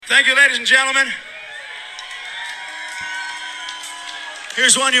Thank you, ladies and gentlemen.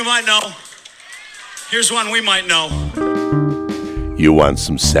 Here's one you might know. Here's one we might know. You want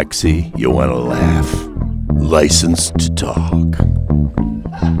some sexy? You want to laugh? License to Talk.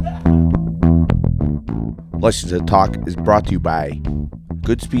 License to Talk is brought to you by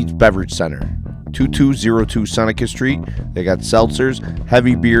Goodspeed's Beverage Center, 2202 Seneca Street. They got seltzers,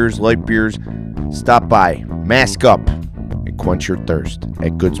 heavy beers, light beers. Stop by, mask up, and quench your thirst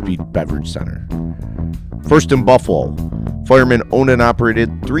at Goodspeed Beverage Center. First in Buffalo, Fireman owned and operated,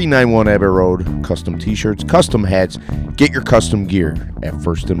 391 Abbott Road. Custom t-shirts, custom hats. Get your custom gear at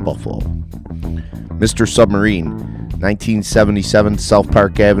First in Buffalo. Mr. Submarine, 1977 South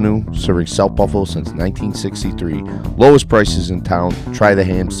Park Avenue, serving South Buffalo since 1963. Lowest prices in town. Try the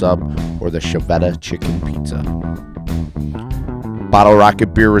ham sub or the Chevetta chicken pizza. Bottle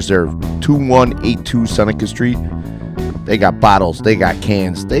Rocket Beer Reserve, 2182 Seneca Street. They got bottles, they got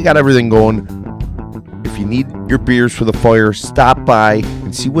cans, they got everything going. If you need your beers for the fire, stop by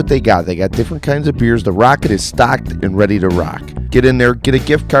and see what they got. They got different kinds of beers. The Rocket is stocked and ready to rock. Get in there, get a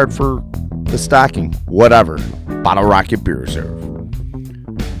gift card for the stocking, whatever. Bottle Rocket Beer Reserve.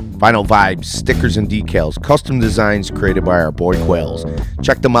 Vinyl Vibes, stickers and decals, custom designs created by our boy Quails.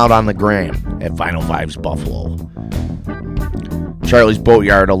 Check them out on the gram at Vinyl Vibes Buffalo. Charlie's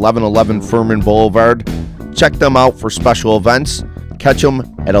Boatyard, 1111 Furman Boulevard. Check them out for special events. Catch them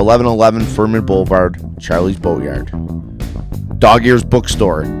at 1111 Furman Boulevard, Charlie's Boatyard. Dog Ears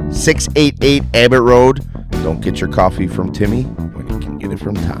Bookstore, 688 Abbott Road. Don't get your coffee from Timmy when you can get it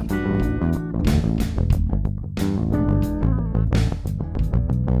from Tom.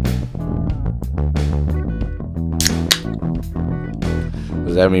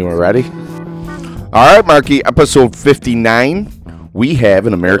 Does that mean we're ready? All right, Marky, episode 59. We have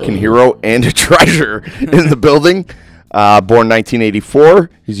an American hero and a treasure in the building. Born 1984.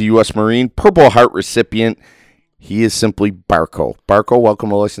 He's a U.S. Marine, Purple Heart recipient. He is simply Barco. Barco,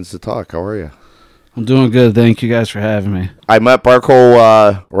 welcome to License to Talk. How are you? I'm doing good. Thank you guys for having me. I met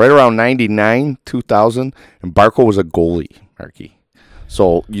Barco right around 99, 2000, and Barco was a goalie, Marky.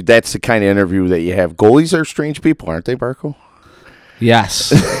 So that's the kind of interview that you have. Goalies are strange people, aren't they, Barco?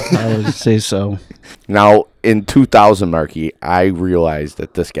 Yes, I would say so. Now, in 2000, Marky, I realized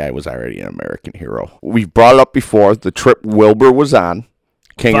that this guy was already an American hero. We've brought it up before. The trip Wilbur was on.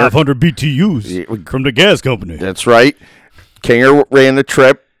 Kinger, 500 BTUs from the gas company. That's right. Kinger ran the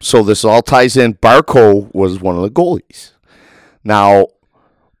trip, so this all ties in. Barco was one of the goalies. Now,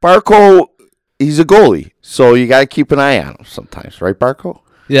 Barco, he's a goalie, so you got to keep an eye on him sometimes, right, Barco?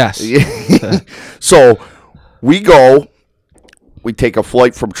 Yes. So we go. We take a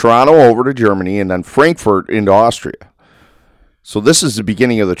flight from Toronto over to Germany and then Frankfurt into Austria. So this is the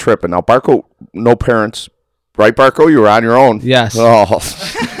beginning of the trip. And now, Barco, no parents. Right, Barco? You were on your own. Yes. Oh.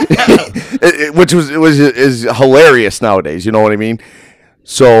 Which is hilarious nowadays. You know what I mean?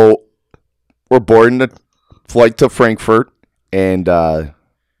 So we're boarding the flight to Frankfurt. And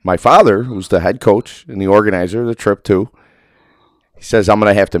my father, who's the head coach and the organizer of the trip too, he says, I'm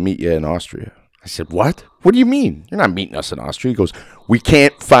going to have to meet you in Austria. I said, what? What do you mean? You're not meeting us in Austria. He goes, we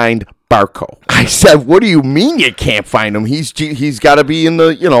can't find Barco. I said, what do you mean you can't find him? He's got to be in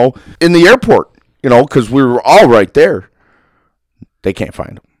the airport, because we were all right there. They can't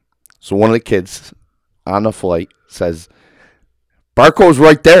find him. So one of the kids on the flight says, Barco's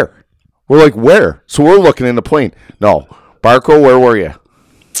right there. We're like, where? So we're looking in the plane. No, Barco, where were you?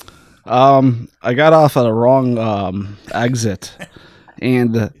 I got off at a wrong exit,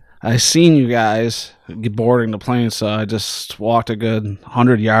 and I seen you guys boarding the plane, so I just walked a good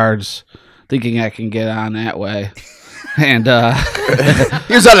 100 yards thinking I can get on that way. And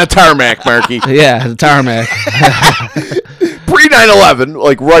he was on a tarmac, Marky. Yeah, the tarmac. Pre 9/11,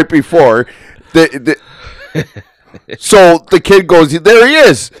 like right before. So the kid goes, there he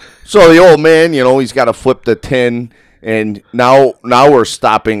is. So the old man, he's got to flip the tin, and now we're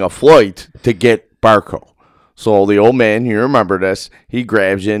stopping a flight to get Barco. So the old man, you remember this, he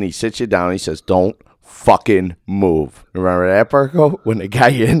grabs you and he sits you down. He says, don't fucking move. Remember that, Barco? When they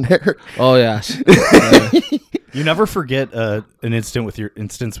got you in there? Oh, yes. You never forget an instance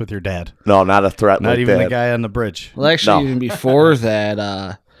with your dad. No, not a threat Not like even that. the guy on the bridge. Well, actually, even before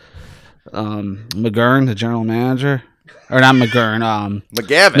that, McGurn, the general manager, or not McGurn,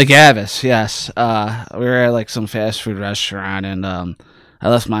 McGavis, yes. We were at some fast food restaurant, and I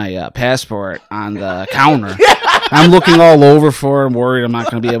left my passport on the counter. I'm looking all over for it. I'm worried I'm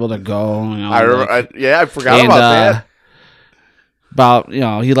not going to be able to go. I forgot about that. about,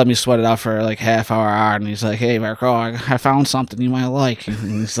 he let me sweat it out for like half hour, and he's like, "Hey, Marco, I found something you might like." And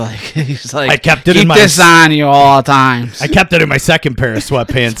he's like, I kept it keep in my this on you all the time. I kept it in my second pair of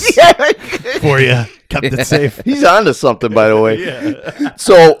sweatpants for you. Kept it safe. He's on to something, by the way.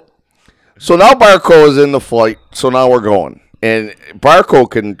 So now Barco is in the flight. So now we're going. And Barco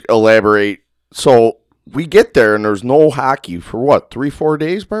can elaborate. So we get there, and there's no hockey for what, 3-4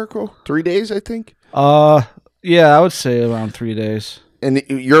 days, Barco? 3 days, I think? Yeah, I would say around 3 days. And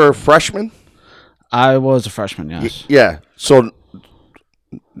you're a freshman? I was a freshman, yes. Yeah. So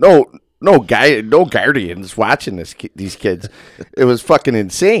no guardians watching these kids. It was fucking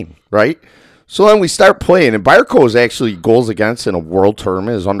insane, right? So then we start playing, and Barco's actually goals against in a world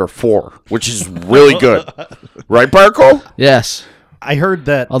tournament is under 4, which is really good. Right, Barco? Yes. I heard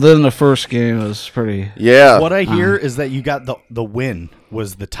that. Other than the first game, it was pretty... Yeah. What I hear is that you got the win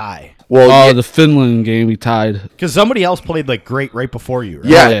was the tie. Well, the Finland game we tied. Because somebody else played like great right before you, right?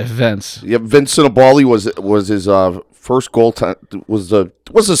 Yeah. Oh, yeah, Vince. Yeah, Vincent Abali was his first goal. Was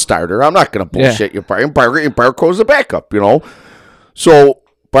the starter. I'm not gonna bullshit you, Brian. Barco's the backup. So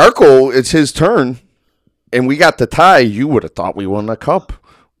Barco, it's his turn, and we got the tie. You would have thought we won the cup.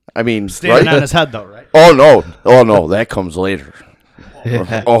 I mean, Standing right? on his head, though, right? Oh no, that comes later.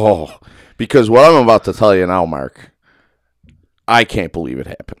 Oh, because what I'm about to tell you now, Mark, I can't believe it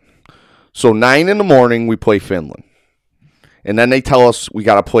happened. So 9 a.m, we play Finland. And then they tell us we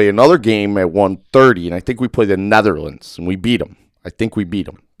got to play another game at 1:30, and I think we play the Netherlands, and we beat them. I think we beat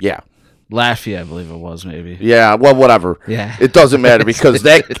them. Yeah. Latvia, I believe it was, maybe. Yeah, well, whatever. Yeah. It doesn't matter because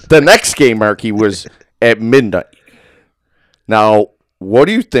the next game, Marky, was at midnight. Now, what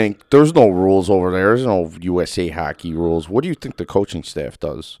do you think? There's no rules over there. There's no USA hockey rules. What do you think the coaching staff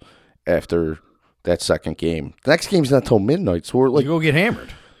does after that second game? The next game's not till midnight, so we're like, You go get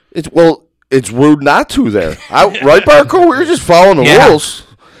hammered. It's rude not to there. Right, Barco? We were just following the rules.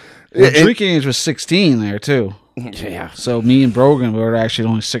 The drinking age was 16 there, too. Yeah. So me and Brogan, we were actually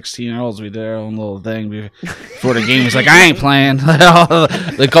only 16-year-olds. We did our own little thing before the game. It was like, I ain't playing.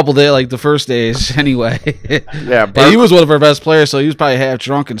 The couple days, like the first days, anyway. Yeah, And he was one of our best players, so he was probably half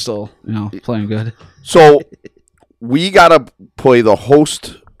drunk and still, playing good. So we got to play the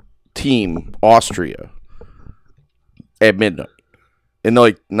host team, Austria, at midnight. And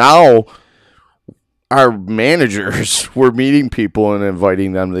now our managers were meeting people and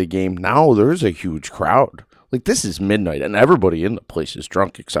inviting them to the game. Now there's a huge crowd. This is midnight, and everybody in the place is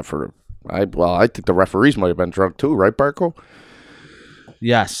drunk except for I think the referees might have been drunk too, right, Barco?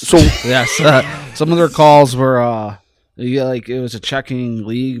 Yes. So yes, some of their calls were it was a checking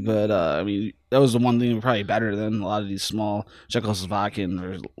league, but that was the one thing probably better than a lot of these small Czechoslovakian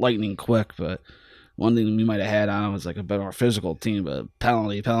or lightning quick. But one thing we might have had on was a bit more physical team, but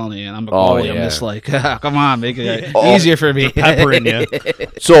penalty, and I'm a goalie. I'm just come on, make it easier for me. Peppering you.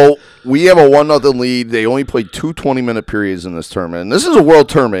 So we have a 1-0 lead. They only played 2 20-minute periods in this tournament. And this is a world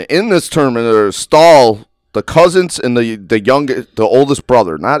tournament. In this tournament, there's Stahl, the cousins, and the oldest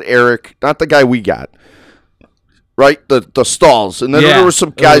brother. Not Eric, not the guy we got. Right? The Stahls. And then there were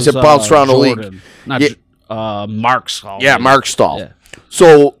some guys that bounced around Jordan. the league. Mark Stahl. Yeah, Mark Stahl. Yeah.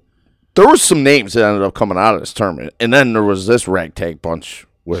 So there were some names that ended up coming out of this tournament. And then there was this ragtag bunch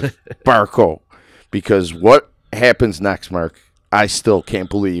with Barco. Because what happens next, Mark, I still can't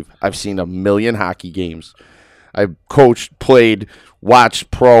believe. I've seen a million hockey games. I've coached, played,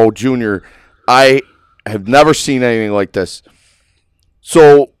 watched pro, junior. I have never seen anything like this.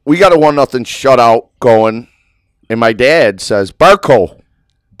 So we got a 1-0 shutout going. And my dad says, Barco,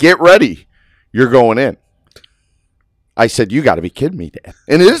 get ready. You're going in. I said, you got to be kidding me, Dad.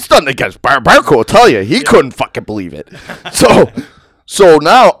 And it's nothing against Barco, I'll tell you. He couldn't fucking believe it. So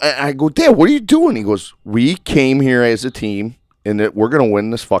now I go, Dad, what are you doing? He goes, we came here as a team, and that we're going to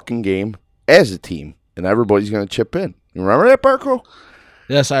win this fucking game as a team, and everybody's going to chip in. You remember that, Barco?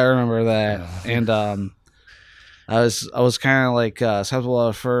 Yes, I remember that. And I was kind of skeptical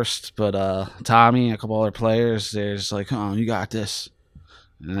at first, but Tommy and a couple other players, they're just like, oh, you got this.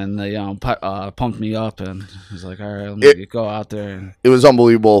 And then they pumped me up, and he's like, all right, let me go out there. It was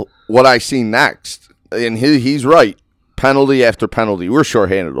unbelievable what I seen next. And he's right. Penalty after penalty. We were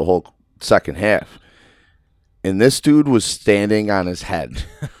shorthanded the whole second half. And this dude was standing on his head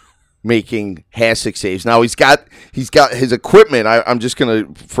making Hasek saves. Now, he's got his equipment. I'm just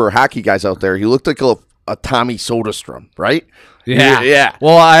going to, for hockey guys out there, he looked like a Tommy Soderstrom, right? Yeah.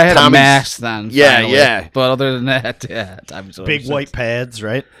 Well, I had Tommy's, a mask then. Yeah, finally. yeah. But other than that, yeah. Big white pads,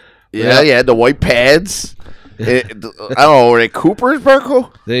 right? Yeah, the white pads. I don't know, were they Coopers,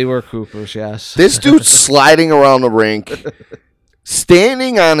 Barco? They were Coopers, yes. This dude's sliding around the rink,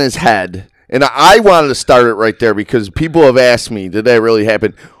 standing on his head, And I wanted to start it right there because people have asked me, did that really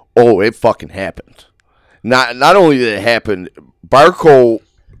happen? Oh, it fucking happened. Not only did it happen, Barco,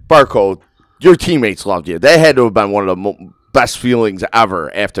 your teammates loved you. That had to have been one of the best feelings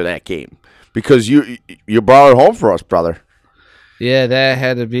ever after that game because you brought it home for us, brother. Yeah, that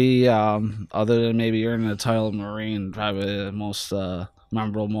had to be, other than maybe earning the title of Marine, probably the most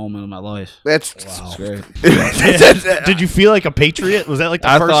memorable moment of my life. That's great. Did you feel like a patriot? Was that like the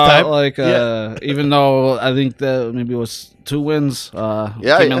I first thought, time? like, even though I think that maybe it was 2 wins,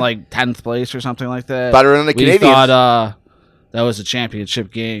 came in like 10th place or something like that. Better than the we Canadians. thought that was a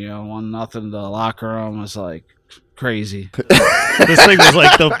championship game. 1-0. The locker room was like crazy. This thing was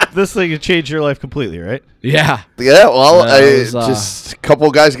like this thing changed your life completely, right? Yeah. Yeah, well, it was, just a couple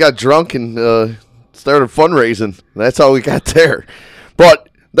of guys got drunk and started fundraising. That's how we got there. But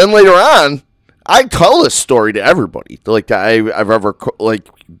then later on, I tell this story to everybody. Like that I've ever like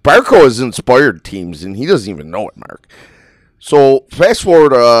Barco has inspired teams, and he doesn't even know it, Mark. So fast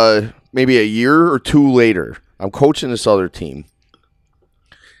forward, maybe a year or 2 later, I'm coaching this other team,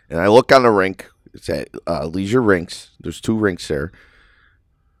 and I look on the rink. It's at Leisure Rinks. There's 2 rinks there,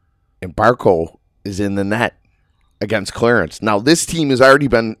 and Barco is in the net against Clarence. Now, this team has already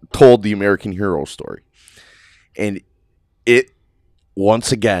been told the American Hero story, and it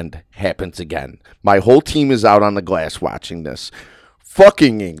once again happens again. My whole team is out on the glass watching this,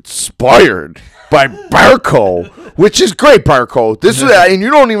 fucking inspired by Barco, which is great, Barco. This is, and you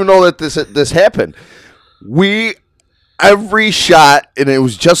don't even know that this happened. Every shot, and it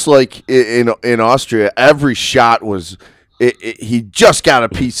was just like in Austria. Every shot was. He just got a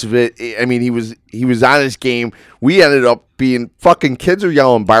piece of it. I mean, he was on his game. We ended up being fucking kids are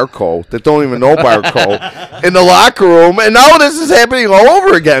yelling Barco that don't even know Barco in the locker room, and now this is happening all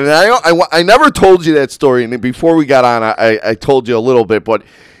over again. And I never told you that story, and before we got on, I told you a little bit, but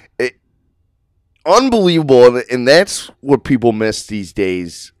unbelievable, and that's what people miss these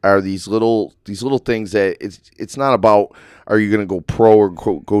days are these little things that it's not about are you going to go pro or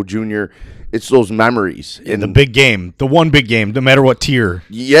go junior. It's those memories. And the big game, the one big game, no matter what tier.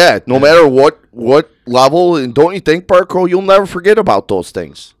 Yeah, no matter what level. And don't you think, Barco, you'll never forget about those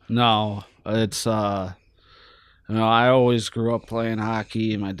things? No, it's I always grew up playing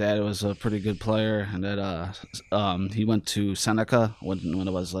hockey, and my dad was a pretty good player, and that he went to Seneca when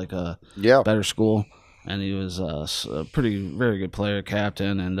it was like a better school, and he was a very good player,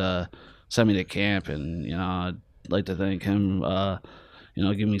 captain, and sent me to camp, and I'd like to thank him.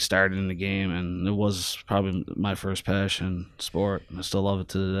 Get me started in the game, and it was probably my first passion sport. I still love it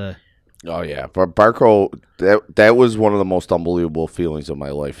to today. Oh yeah, but Barco, that was one of the most unbelievable feelings of my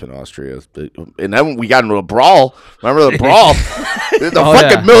life in Austria. And then we got into a brawl. Remember the brawl?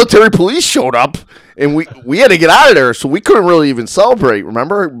 The military police showed up, and we had to get out of there, so we couldn't really even celebrate.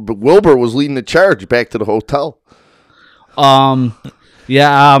 Remember, but Wilbur was leading the charge back to the hotel.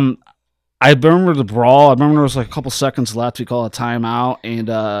 I remember the brawl. I remember there was like a couple seconds left. We call a timeout, and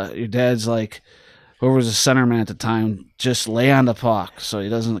your dad's like, whoever was the centerman at the time, just lay on the puck so he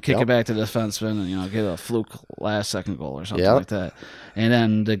doesn't kick it back to the defenseman and get a fluke last second goal or something like that. And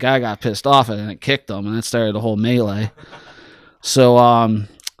then the guy got pissed off and it kicked him, and that started the whole melee. So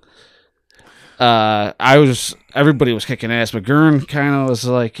everybody was kicking ass, but Gurn kind of was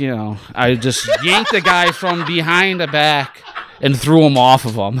like, I just yanked the guy from behind the back and threw him off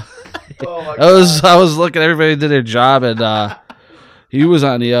of him. I was looking. Everybody did their job, and he was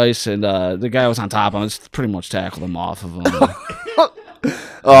on the ice, and the guy was on top of him. It's pretty much tackled him off of him.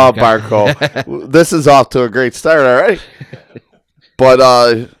 Oh, Barco, this is off to a great start already. But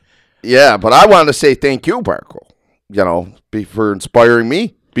but I wanted to say thank you, Barco. For inspiring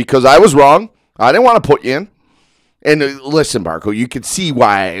me because I was wrong. I didn't want to put you in. And listen, Barco, you could see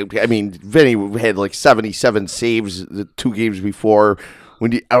why. I mean, Vinny had like 77 saves the 2 games before.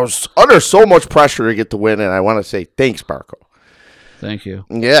 I was under so much pressure to get the win, and I want to say thanks, Barco. Thank you.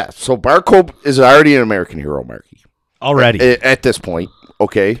 Yeah, so Barco is already an American hero, Marky. Already. At this point,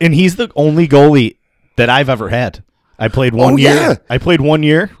 okay. And he's the only goalie that I've ever had. I played 1 year. Yeah. I played 1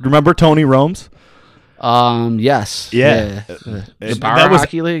 year. Remember Tony Romes? Yes. Yeah. The Bar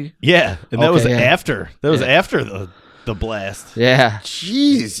Hockey League? Yeah, and that was after. That was after the blast. Yeah.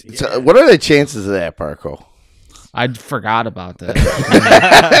 Jeez. So what are the chances of that, Barco? I forgot about that.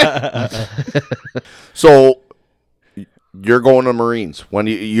 So you're going to Marines. When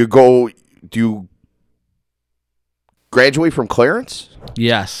you go, do you graduate from Clarence?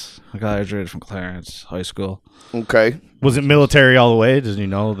 Yes. I graduated from Clarence High School. Okay. Was it military all the way? Did you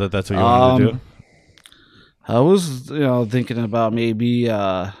know that that's what you wanted to do? I was, thinking about maybe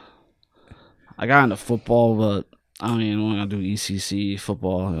I got into football, but I mean, we're gonna do ECC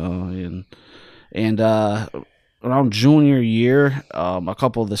football, and around junior year, a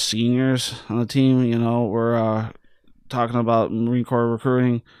couple of the seniors on the team, were talking about Marine Corps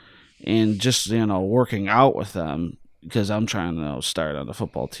recruiting, and just working out with them because I'm trying to start on the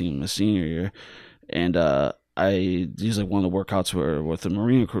football team my senior year, and I usually one of the workouts were with the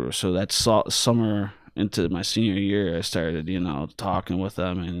Marine Corps, so that summer into my senior year, I started talking with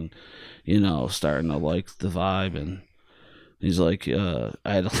them and starting to like the vibe, and he's like, I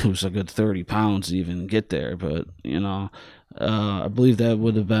had to lose a good 30 pounds to even get there, but I believe that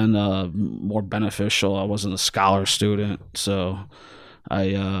would have been more beneficial. I wasn't a scholar student, so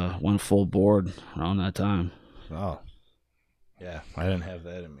I went full board around that time. Oh, yeah, I didn't have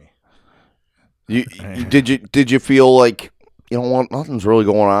that in me. Did you feel like, what, nothing's really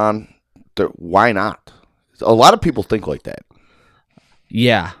going on? Why not? A lot of people think like that.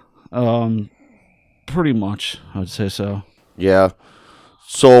 Yeah, pretty much, I would say so. Yeah.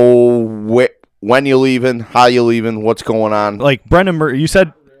 So when you leaving? How you leaving? What's going on? Like Brendan Murphy, you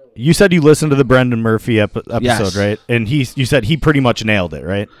said you listened to the Brendan Murphy episode, Yes. right? And you said he pretty much nailed it,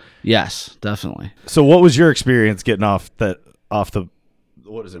 right? Yes, definitely. So what was your experience getting off the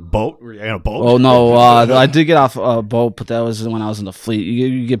what is it, boat? Were you on a boat? Oh no, I did get off a boat, but that was when I was in the fleet.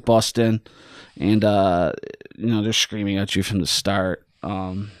 You get bussed in, and they're screaming at you from the start.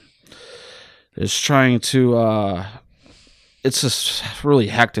 It's trying to. It's just really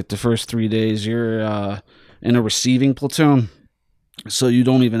hectic the first 3 days. You're in a receiving platoon, so you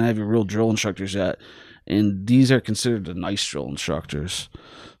don't even have your real drill instructors yet, and these are considered the nice drill instructors.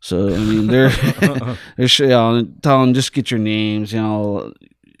 So I mean, they're telling just get your names,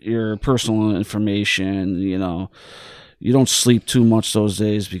 your personal information. You don't sleep too much those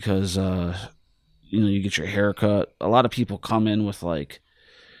days because you get your hair cut. A lot of people come in with bring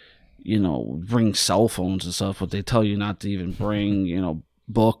cell phones and stuff, but they tell you not to even bring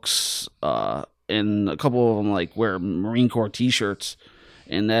books. And a couple of them wear Marine Corps T-shirts.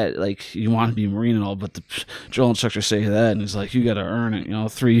 And that, you want to be Marine and all, but the drill instructors say that, and he's like, you got to earn it,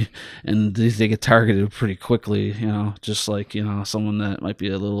 and they get targeted pretty quickly, just like, someone that might be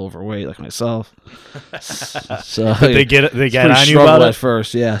a little overweight like myself. So but they get on you about about at it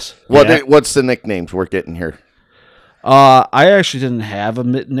first, yes. What's the nicknames we're getting here? I actually didn't have a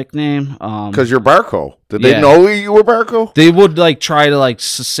nickname. Because you're Barco. Did they know you were Barco? They would try to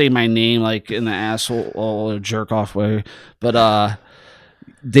say my name in the asshole or jerk off way, but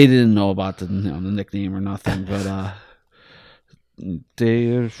they didn't know about the nickname or nothing, but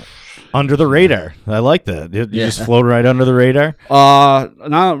they under the radar. I like that. You just float right under the radar.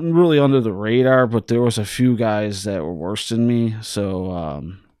 Not really under the radar, but there was a few guys that were worse than me. So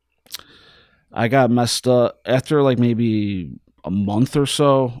I got messed up after maybe a month or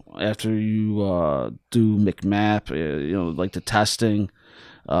so after you do McMap, the testing,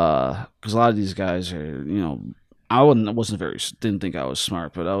 because a lot of these guys are didn't think I was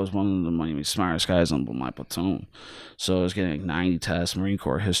smart, but I was one of the maybe smartest guys on my platoon. So I was getting 90 tests, Marine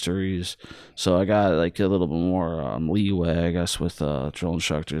Corps histories. So I got a little bit more leeway, I guess, with drill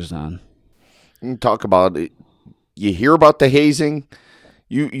instructors then. You talk about it. You hear about the hazing.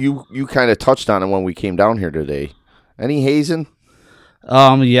 You kind of touched on it when we came down here today. Any hazing?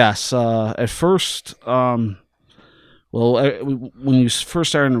 Yes. At first, when you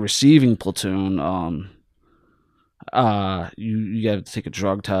first start in the receiving platoon, you got to take a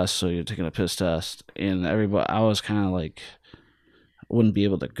drug test, so you're taking a piss test, and everybody, I was kind of wouldn't be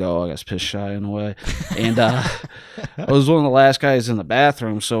able to go, I guess, piss shy in a way, and I was one of the last guys in the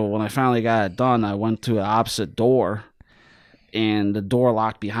bathroom, so when I finally got it done, I went to the opposite door, and the door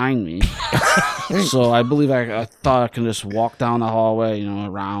locked behind me, so I believe I thought I could just walk down the hallway,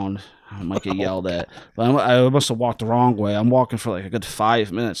 around. I might get yelled at, but I must have walked the wrong way. I'm walking for a good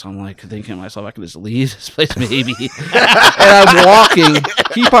 5 minutes. I'm thinking to myself, I can just leave this place maybe. And I'm walking,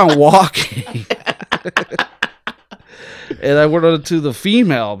 keep on walking. And I went on to the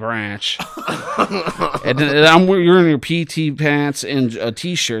female branch. And then you're in your PT pants and a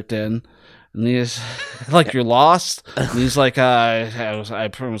T-shirt then. And he's you're lost. And he's I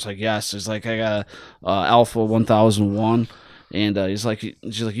pretty much yes. He's I got Alpha 1001. And she's like, you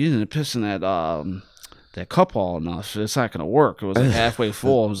didn't piss in that cup all enough. It's not going to work. It was halfway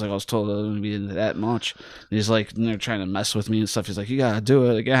full. I was told it wouldn't be that much. And he's and they're trying to mess with me and stuff. He's like, you got to do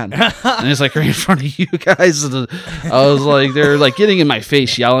it again. And he's right in front of you guys. And I was they're getting in my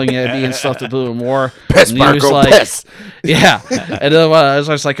face, yelling at me and stuff to do more. Piss, Marco, piss. Yeah. And then I was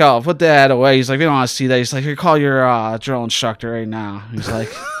just oh, put that away. He's we don't want to see that. He's here, call your drill instructor right now. He's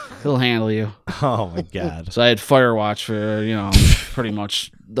he'll handle you. Oh my god. So I had fire watch for pretty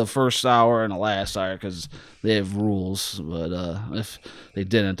much the first hour and the last hour because they have rules. But if they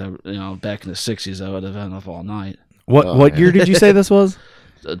didn't, back in the '60s, I would have been up all night. What year did you say this was?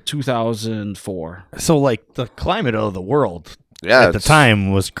 2004. So like the climate of the world Yeah, at the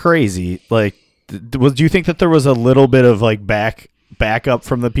time was crazy. Like, do you think that there was a little bit of like backup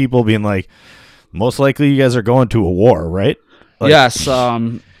from the people being like, most likely you guys are going to a war, right? Like, Yes.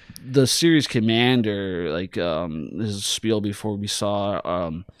 The series commander, his spiel before we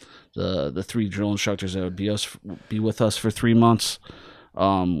saw the 3 drill instructors that would be with us for 3 months,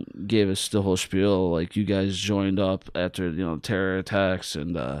 gave us the whole spiel. Like, you guys joined up after terror attacks,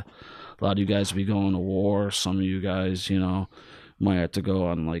 and a lot of you guys will be going to war. Some of you guys, might have to go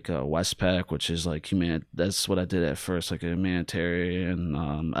on like a Westpac, which is like that's what I did at first, like a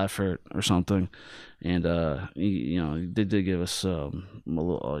humanitarian effort or something. And they did give us a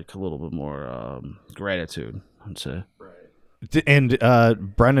little bit more gratitude, I'd say. And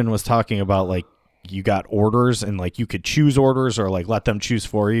Brendan was talking about like you got orders and like you could choose orders or like let them choose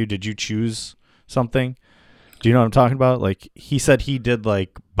for you. Did you choose something? Do you know what I'm talking about? Like he said he did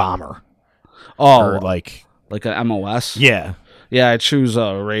like bomber. Oh, or like an MOS. Yeah. Yeah, I choose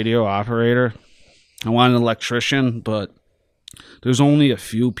a radio operator. I want an electrician, but there's only a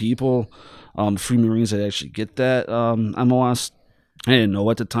few people, free Marines, that actually get that MOS. I didn't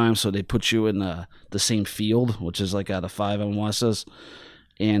know at the time, so they put you in the same field, which is like out of 5 MOSs.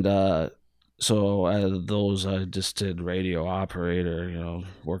 And so out of those, I just did radio operator,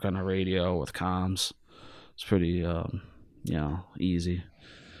 work on a radio with comms. It's pretty, easy.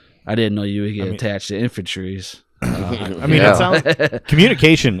 I didn't know you would get attached to infantries. I mean, it sounds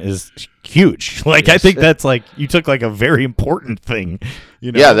communication is huge. Like, yes. I think that's like you took like a very important thing.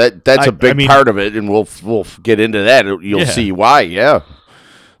 Yeah, that's a big part of it, and we'll get into that. You'll see why. Yeah.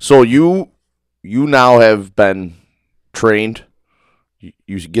 So you now have been trained.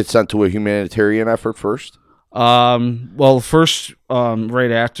 You get sent to a humanitarian effort first. Well, first,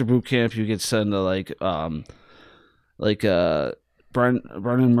 right after boot camp, you get sent to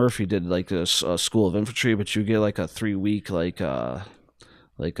Brennan Murphy did like a school of infantry, but you get like a 3-week like a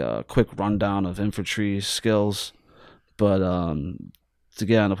quick rundown of infantry skills. But to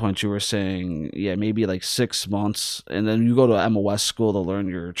get on the point you were saying, yeah, maybe like 6 months, and then you go to MOS school to learn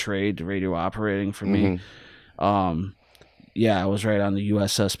your trade, radio operating. For me, I was right on the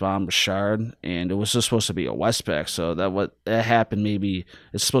USS Bomb Richard, and it was just supposed to be a Westpac. So that happened. Maybe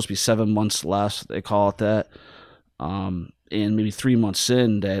it's supposed to be 7 months left. They call it that. And maybe 3 months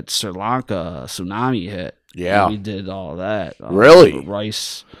in, that Sri Lanka tsunami hit. Yeah. And we did all that. Really?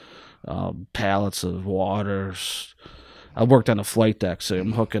 Rice, pallets of water. I worked on a flight deck, so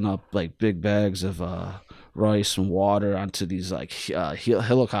I'm hooking up like big bags of rice and water onto these like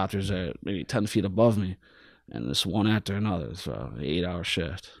helicopters that are maybe 10 feet above me. And this one after another. So 8-hour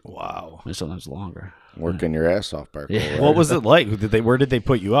shift. Wow. And sometimes longer. Working your ass off, Barco. Yeah. What was it like? Where did they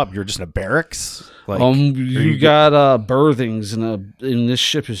put you up? You're just in a barracks? Like, you got berthings, and this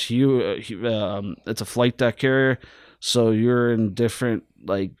ship is huge. It's a flight deck carrier, so you're in different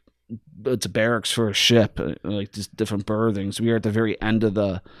it's a barracks for a ship, like just different berthings. We are at the very end of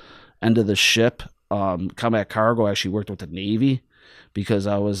the ship. Combat Cargo actually worked with the Navy because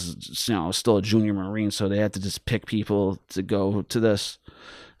I was still a junior Marine, so they had to just pick people to go to this.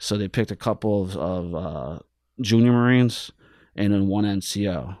 So they picked a couple of junior Marines and then one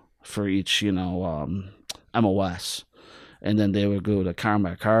NCO for each, MOS. And then they would go to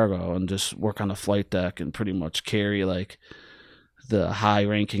Combat Cargo and just work on the flight deck and pretty much carry like the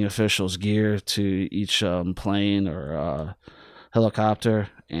high-ranking officials' gear to each plane or helicopter.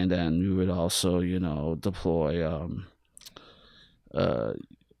 And then we would also, deploy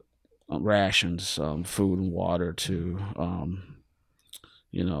rations, food and water to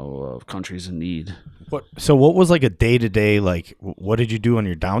countries in need. So what was like a day-to-day, like what did you do on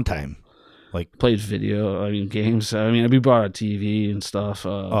your downtime? Like played games. I'd be brought on TV and stuff.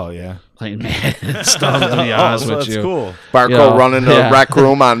 Playing Madden and stuff, to be honest with you. That's cool. Barco running the rec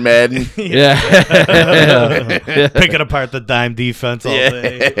room on Madden. Yeah. Picking apart the dime defense all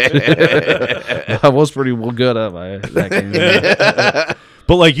day. I was pretty good at that game.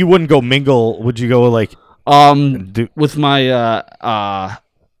 But like you wouldn't go mingle, would you go like with my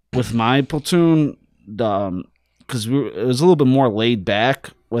platoon, because it was a little bit more laid back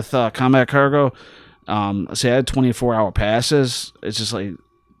with Combat Cargo. So I had 24-hour passes. It's just like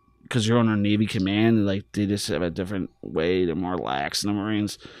because you're under Navy command, like they just have a different way. They're more lax than the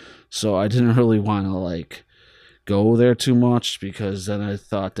Marines. So I didn't really want to go there too much because then I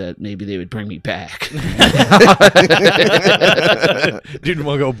thought that maybe they would bring me back. Didn't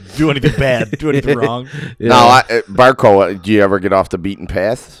want to go do anything bad, do anything wrong. Yeah. Now, Barco, do you ever get off the beaten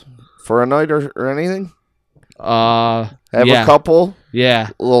path for a night or anything? Have yeah. a couple? Yeah.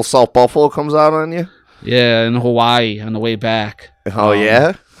 A little South Buffalo comes out on you? Yeah, in Hawaii on the way back. Oh,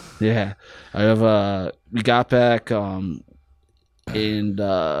 yeah? Yeah. I have we got back in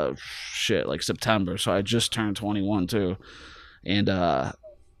like September, so I just turned 21 too. And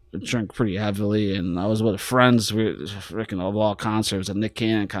drank pretty heavily, and I was with friends. We freaking of all concerts, a Nick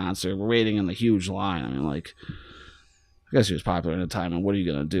Cannon concert. We're waiting in the huge line. I mean, like, I guess he was popular at the time, and what are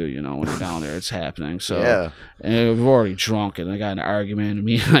you gonna do? You know, when you're down there, it's happening. So, Yeah. and we've already drunk, and I got in an argument, and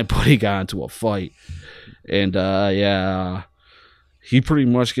me and my buddy got into a fight, and he pretty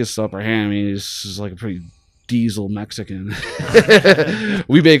much gets the upper hand. I mean, he's like a pretty diesel Mexican.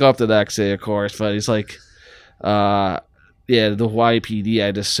 We make up the next day, of course, but he's like, the Hawaii PD,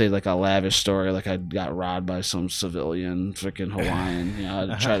 I just say like a lavish story, like I got robbed by some civilian freaking Hawaiian. You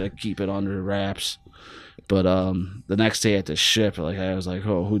know, I try to keep it under wraps. But the next day at the ship, like I was like,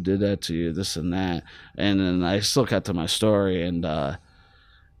 oh, who did that to you? This and that. And then I still kept to my story, and I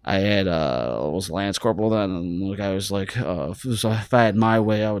had was Lance Corporal then, and the guy was like, if I had my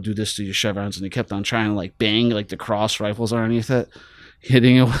way, I would do this to your chevrons. And he kept on trying to like bang like the cross rifles underneath it,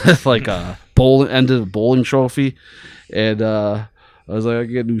 hitting it with like a ended bowling trophy. And I was like, I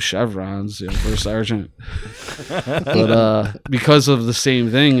get new chevrons, for a sergeant. But because of the same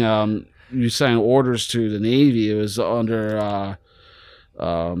thing, you signed orders to the Navy. It was under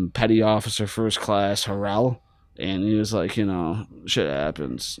Petty Officer First Class Harrell. And he was like, shit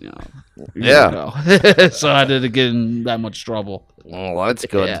happens, Yeah. So I didn't get in that much trouble. Oh, that's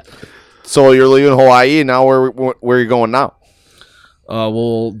good. Yeah. So you're leaving Hawaii. Now where are you going now?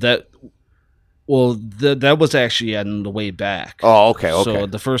 That was actually on the way back. Oh, okay. So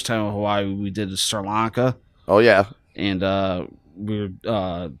the first time in Hawaii we did Sri Lanka. Oh, yeah. And we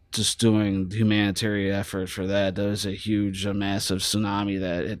were just doing the humanitarian effort for that. There was a massive tsunami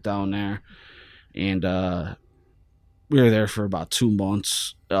that hit down there. And we were there for about 2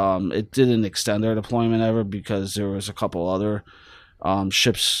 months. It didn't extend our deployment ever because there was a couple other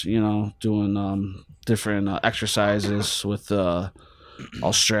ships, doing different exercises with the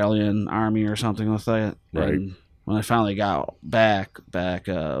Australian Army or something like that. Right. And when I finally got back, it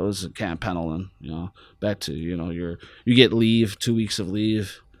was at Camp Pendleton. Back to you get leave, 2 weeks of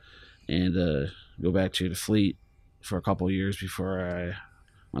leave, and go back to the fleet for a couple of years before I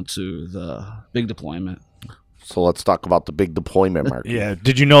went to the big deployment. So let's talk about the big deployment, Mark. Yeah.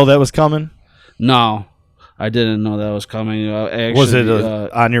 Did you know that was coming? No, I didn't know that was coming. Actually, Was it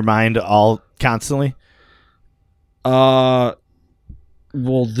on your mind all constantly? Well,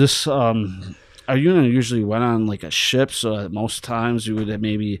 this our unit usually went on like a ship, so most times we would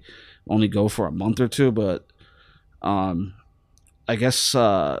maybe only go for a month or two. But I guess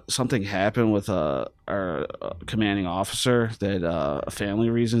something happened with our commanding officer that family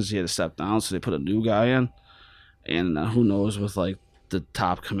reasons he had to step down, so they put a new guy in. And who knows with like the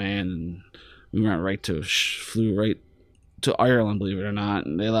top command, and we went flew right to Ireland, believe it or not,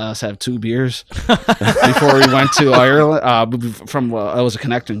 and they let us have 2 beers before we went to Ireland. It was a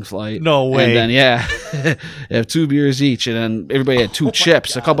connecting flight. No way. And then have 2 beers each, and then everybody had 2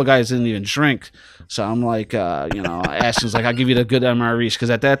 chips. A couple guys didn't even drink, so I'm like, Ashton's like, I'll give you the good MREs, because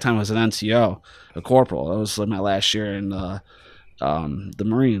at that time I was an NCO, a corporal. That was like my last year in the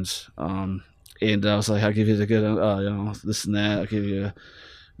Marines. And I was like, I'll give you the good, this and that. I'll give you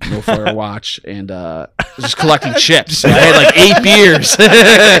no fire watch, and just collecting chips. I had like 8 beers,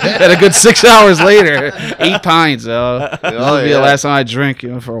 and a good 6 hours later, 8 pints. That'll be the last time I drink,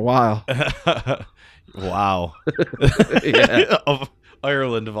 for a while. Wow. Yeah. Of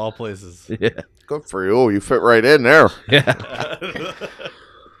Ireland, of all places. Yeah. Good for you. You fit right in there. Yeah.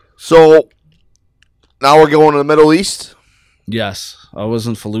 So now we're going to the Middle East. Yes, I was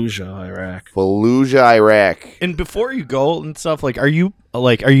in Fallujah, Iraq. Fallujah, Iraq. And before you go and stuff, are you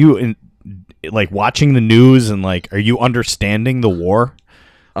in watching the news and are you understanding the war?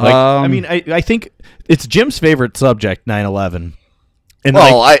 I think it's Jim's favorite subject, 9/11. And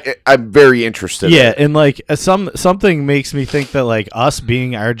I'm very interested. Yeah, and something makes me think that us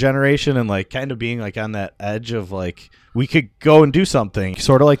being our generation and kind of being on that edge of we could go and do something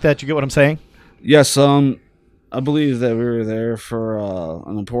sort of like that. You get what I'm saying? Yes. I believe that we were there for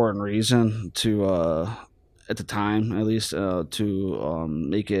an important reason to, at the time at least, to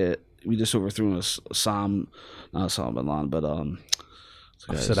make it. We just overthrew not Osama bin Laden, but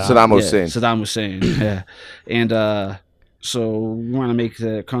Saddam Hussein. Saddam Hussein. Yeah, and So we want to make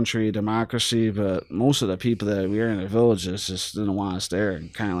the country a democracy, but most of the people that we are in the villages just didn't want us there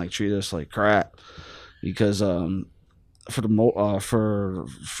and kind of like treat us like crap. Because for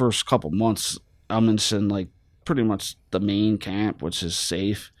first couple months, I'm in like pretty much the main camp, which is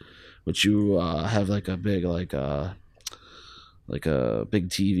safe, which you have like a big big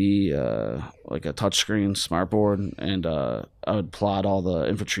TV, like a touchscreen smartboard, and I would plot all the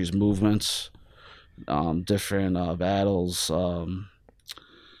infantry's movements, different battles, and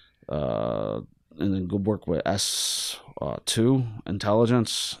then go work with S2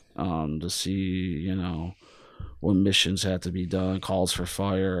 intelligence to see, what missions have to be done, calls for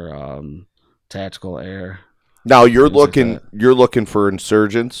fire, tactical air. Now you're things like looking for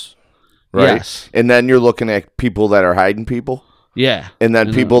insurgents, right? Yes. And then you're looking at people that are hiding people, Yeah. and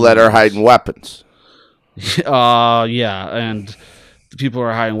then people that are hiding weapons. Yeah, and the people who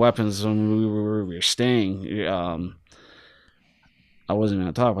are hiding weapons when we were staying. I wasn't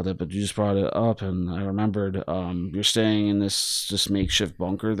going to talk about that, but you just brought it up, and I remembered you're staying in this just makeshift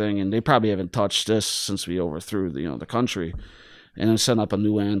bunker thing, and they probably haven't touched this since we overthrew the country, and then set up a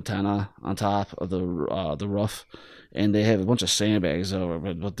new antenna on top of the roof, and they have a bunch of sandbags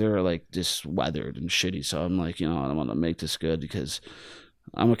over, but they're like just weathered and shitty. So I'm like, I want to make this good because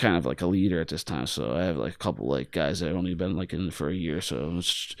I'm kind of like a leader at this time, so I have like a couple like guys that have only been like in it for a year, so I'm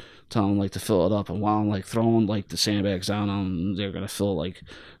just telling them like to fill it up, and while I'm like throwing like the sandbags down on them, they're gonna fill like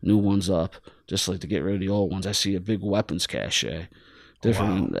new ones up, just like to get rid of the old ones. I see a big weapons cache,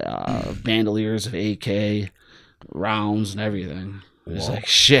 different bandoliers of AK rounds and everything. It's like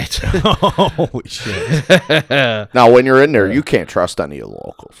shit. Holy shit. Now, when you're in there, you can't trust any of the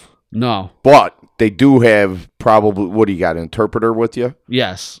locals, No. but they do have probably. What do you got? An interpreter with you?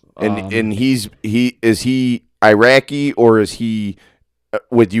 Yes. And is he Iraqi or is he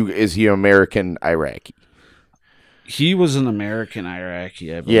with you? Is he American Iraqi? He was an American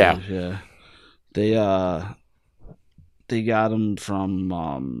Iraqi, I believe. Yeah. They got him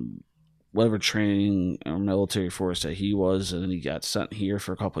from whatever training or military force that he was, and then he got sent here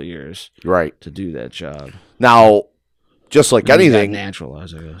for a couple of years, Right. to do that job. Now, just like And he got anything,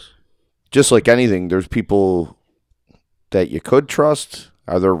 naturalized, I guess. there's people that you could trust.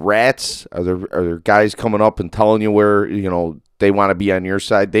 Are there rats? Are there guys coming up and telling you where they want to be on your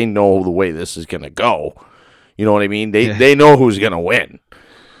side? They know the way this is going to go. You know what I mean? They know who's going to win.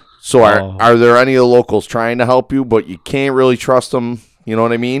 So are there any of the locals trying to help you, but you can't really trust them? You know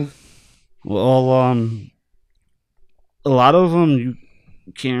what I mean? Well, a lot of them you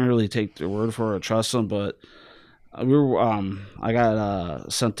can't really take their word for it or trust them, but I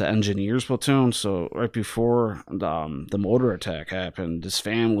got sent to engineers platoon. So right before the motor attack happened, this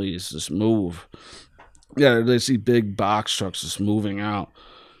families just move. Yeah, they see big box trucks just moving out,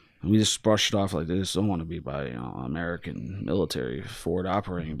 and we just brushed it off like they just don't want to be by American military forward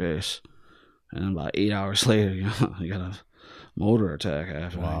operating base. And about 8 hours later, you got a motor attack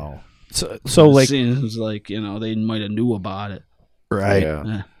happening. Wow. So like, it seems like they might have knew about it. right.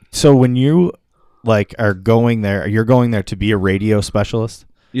 Yeah. So when you are going there, you're going there to be a radio specialist.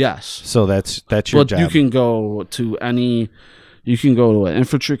 Yes. So that's your job. You can go to an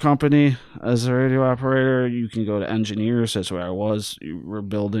infantry company as a radio operator. You can go to engineers. That's where I was. We're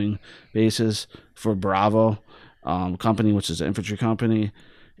building bases for Bravo company, which is an infantry company,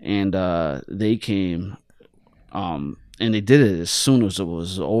 and they came, and they did it as soon as it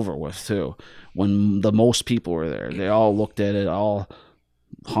was over with too. When the most people were there, they all looked at it. All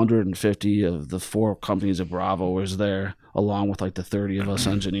 150 of the 4 companies of Bravo was there, along with like the 30 of us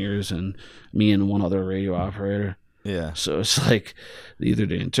engineers and me and one other radio operator. Yeah. So it's like either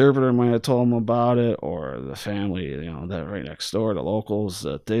the interpreter might have told them about it, or the family, that right next door, the locals,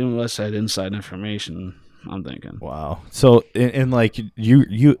 that they must have had inside information. I'm thinking. Wow. So and like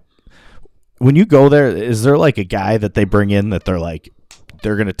you when you go there, is there like a guy that they bring in that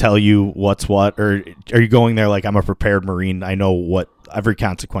they're going to tell you what's what, or are you going there like I'm a prepared Marine, I know what every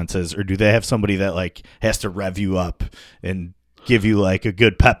consequence is, or do they have somebody that has to rev you up and give you a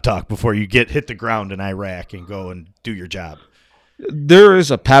good pep talk before you hit the ground in Iraq and go and do your job? There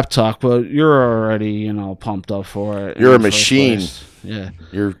is a pep talk, but you're already, pumped up for it. You're a machine. Yeah.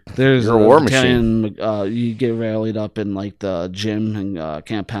 There's a war machine. You get rallied up in the gym in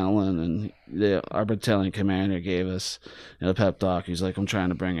Camp Pendleton, and our battalion commander gave us a pep talk. He's like, I'm trying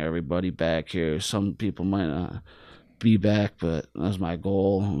to bring everybody back here. Some people might not be back, but that's my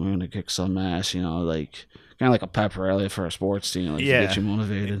goal. We're going to kick some ass, kind of like a pep rally for a sports team, to get you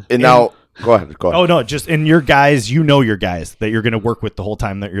motivated. And now, go ahead. Oh, no, just in your guys, your guys that you're going to work with the whole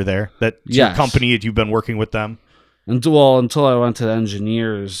time that you're there. That's your company, you've been working with them? Until I went to the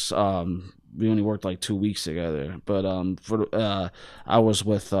engineers, we only worked like 2 weeks together. But I was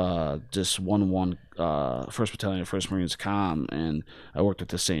with just 1-1 First Battalion, First Marines Com, and I worked with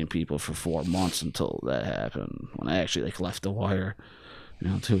the same people for 4 months until that happened. When I actually like left the wire,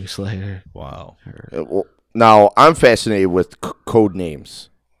 2 weeks later. Wow. Well, now I'm fascinated with code names,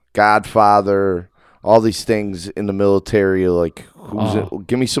 Godfather, all these things in the military. Like,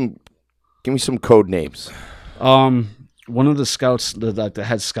 give me some code names. One of the scouts, the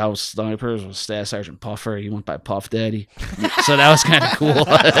head scout snipers, was Staff Sergeant Puffer. He went by Puff Daddy, so that was kind of cool.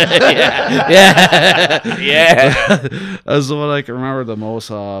 yeah. That's the one I can remember the most.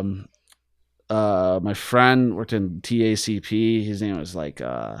 My friend worked in TACP. His name was like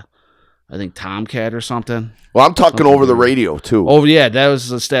I think Tomcat or something. Well, I'm talking over the radio too. Oh yeah, that was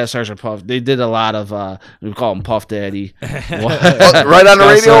the Staff Sergeant Puff. They did a lot of we call him Puff Daddy. Right on the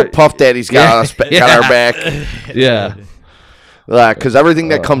radio, Puff Daddy's got our back. Yeah. Because everything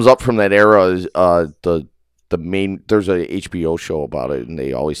that comes up from that era is the main. There's a HBO show about it, and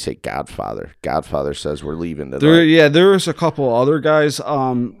they always say Godfather. Godfather says we're leaving tonight. There was a couple other guys,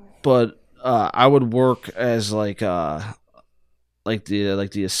 but I would work as like the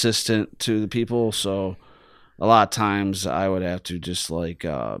assistant to the people. So a lot of times I would have to just like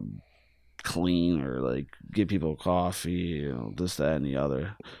clean or like give people coffee, this, that, and the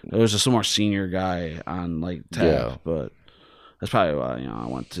other. There was just a more senior guy on like tab, but. That's probably why I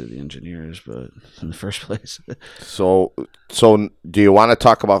went to the engineers, but in the first place. So do you want to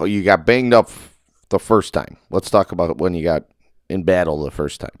talk about you got banged up the first time? Let's talk about when you got in battle the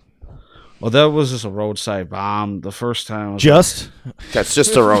first time. Well, that was just a roadside bomb. The first time was that's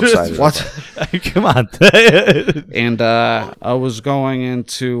just a roadside. What? Come on. And I was going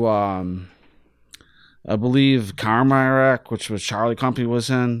into I believe Karma, Iraq, which was Charlie Company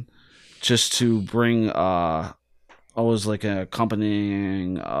was in, just to bring I was like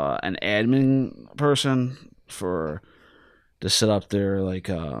accompanying an admin person to set up their like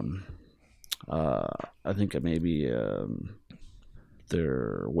I think maybe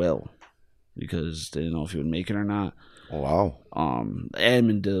their well, because they didn't know if he would make it or not. Oh, wow. The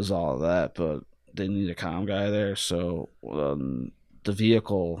admin does all of that, but they need a comm guy there. So the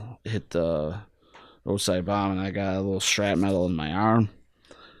vehicle hit the roadside bomb, and I got a little shrapnel in my arm,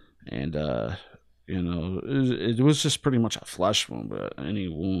 and it was just pretty much a flesh wound, but any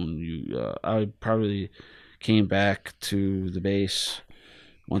wound, I probably came back to the base,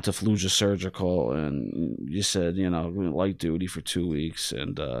 went to Fallujah Surgical, and you said, light duty for 2 weeks,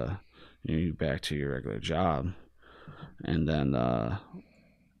 and you're back to your regular job. And then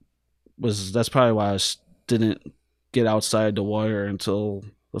that's probably why I didn't get outside the wire until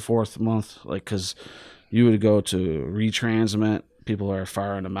the 4th month, like, because you would go to retransmit. People are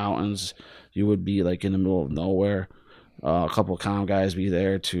far in the mountains. You would be like in the middle of nowhere. A couple of comm guys be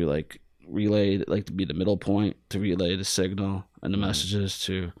there to like relay, like to be the middle point to relay the signal and the messages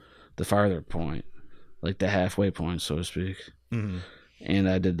to the farther point, like the halfway point, so to speak. Mm-hmm. And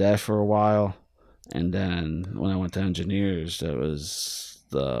I did that for a while. And then when I went to engineers, that was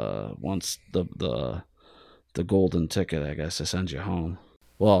the golden ticket, I guess, to send you home.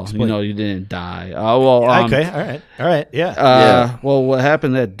 Well, you didn't die. Okay, all right, yeah. Well, what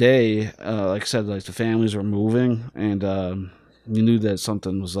happened that day, like I said, like the families were moving, and you knew that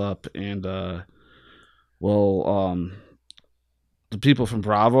something was up. And, the people from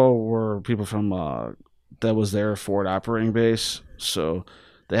Bravo were people from that was their forward operating base. So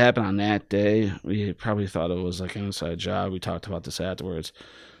that happened on that day. We probably thought it was like an inside job. We talked about this afterwards,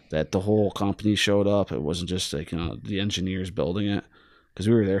 that the whole company showed up. It wasn't just like the engineers building it. Because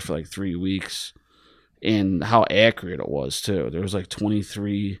we were there for like 3 weeks, and how accurate it was too. There was like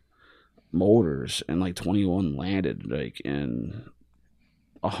 23 motors, and like 21 landed like in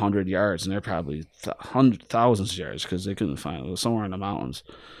 100 yards, and they're probably thousands of yards because they couldn't find it. It was somewhere in the mountains.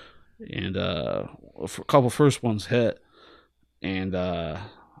 And a couple first ones hit, and I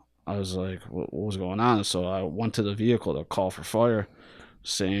was like, what was going on? So I went to the vehicle to call for fire,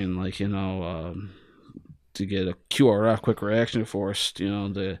 saying like, to get a QRF, quick reaction force,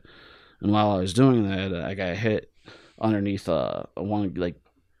 and while I was doing that, I got hit underneath one, like,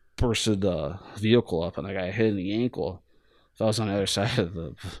 bursted the vehicle up, and I got hit in the ankle. If I was on the other side of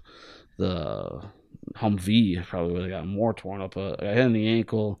the Humvee, I probably would have got more torn up, but I got hit in the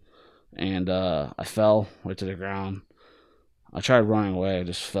ankle, and I fell right to the ground. I tried running away, I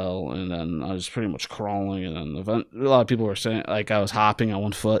just fell, and then I was pretty much crawling, and then a lot of people were saying, like, I was hopping on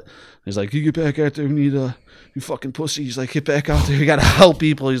one foot. He's like, you get back out there, you fucking pussy. He's like, get back out there, you gotta help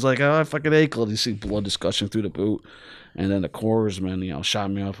people. He's like, oh, I fucking ankle. You see blood just gushing through the boot. And then the corpsman,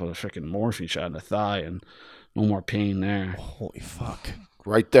 shot me up with a freaking morphine shot in the thigh, and no more pain there. Holy fuck.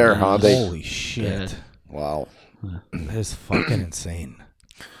 Right there, huh? Holy shit. Yeah. Wow. That is fucking insane.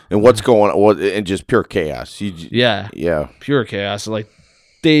 And what's going on? What and just pure chaos. Yeah, Yeah. pure chaos. Like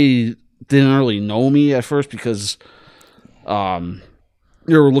they didn't really know me at first because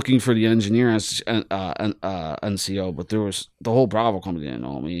they were looking for the engineer as NCO, but there was the whole Bravo company didn't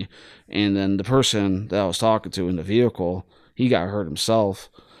know me, and then the person that I was talking to in the vehicle, he got hurt himself.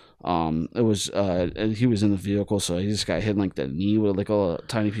 It was he was in the vehicle, so he just got hit in, like the knee with like a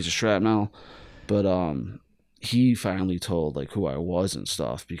tiny piece of shrapnel, but he finally told like who I was and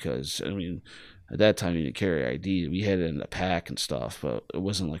stuff, because I mean at that time we didn't carry ID. We had it in the pack and stuff, but it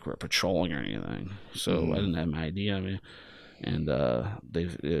wasn't like we're patrolling or anything, so I didn't have my ID on me. And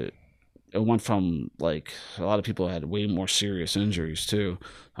it went from like a lot of people had way more serious injuries too.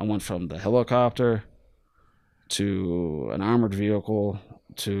 I went from the helicopter to an armored vehicle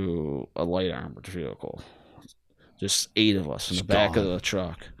to a light armored vehicle. Just 8 of us in the back of the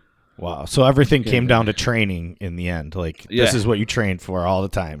truck. Wow. So everything came down to training in the end. Like this is what you trained for all the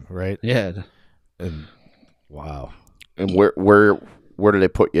time, right? Yeah. And wow. And where did they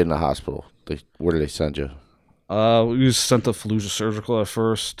put you in the hospital? Where did they send you? We was sent to Fallujah Surgical at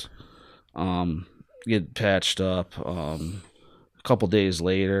first. Get patched up. A couple days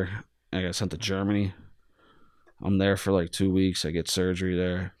later, I got sent to Germany. I'm there for like 2 weeks. I get surgery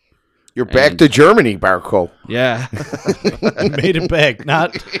there. You're back to Germany, Barco. Yeah. Made it back.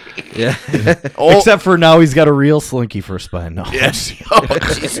 Not Yeah. except for now he's got a real slinky for a spine. No. Yes. Oh,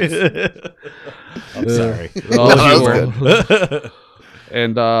 Jesus. I'm sorry. Oh,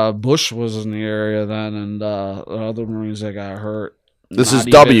 and Bush was in the area then, and the other Marines that got hurt. This not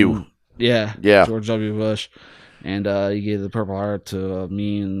is W. even- Yeah. Yeah. George W. Bush. And he gave the Purple Heart to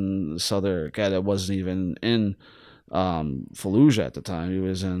me and this other guy that wasn't even in Fallujah at the time. He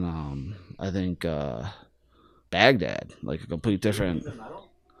was in, I think, Baghdad. Like a complete different.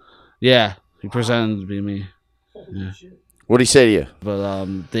 Yeah. He presented to be me. Yeah. What did he say to you? But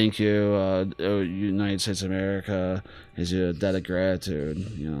thank you, United States of America, is a debt of gratitude.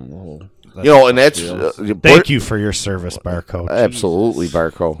 You know, the whole. And that's Thank you for your service, Barco. Absolutely,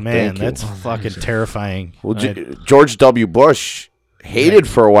 Barco. Man, Thank you. that's fucking terrifying. Well, George W. Bush hated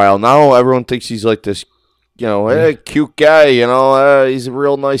for a while. Now everyone thinks he's like this, cute guy. He's a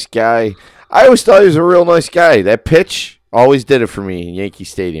real nice guy. I always thought he was a real nice guy. That pitch always did it for me in Yankee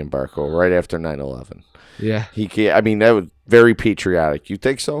Stadium, Barco, right after 9/11. Yeah. That was very patriotic. You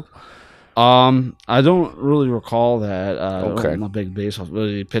think so? I don't really recall that. Okay. I'm a big baseball.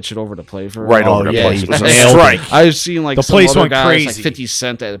 Really, he pitched it over the plate for Right over the yeah, place. he It was a nailed it. strike. I've seen like The some place other went guys, crazy. like 50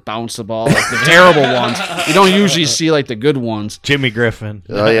 Cent that bounce the ball, like the terrible ones. You don't usually see like the good ones. Jimmy Griffin.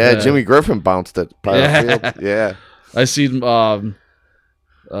 Oh, yeah. Jimmy Griffin bounced it. Yeah. Yeah. I seen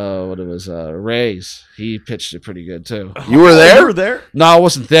Rays. He pitched it pretty good too. You were there? there? No, I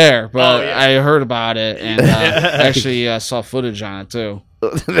wasn't there, but I heard about it and actually saw footage on it too.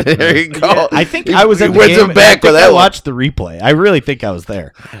 There you go. I think I was He at the wins game. him back I with think I that one. watched the replay. I really think I was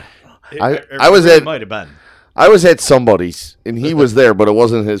there. I was at Might have been. I was at somebody's, and he was there, but it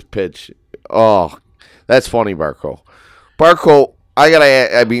wasn't his pitch. Oh, that's funny, Barco. Barco,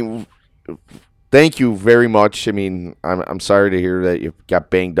 thank you very much. I mean, I'm sorry to hear that you got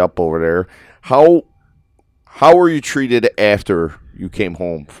banged up over there. How were you treated after you came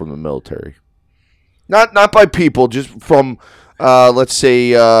home from the military? Not by people, just from, let's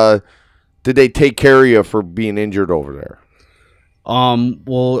say, did they take care of you for being injured over there?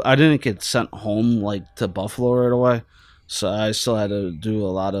 Well, I didn't get sent home like to Buffalo right away, so I still had to do a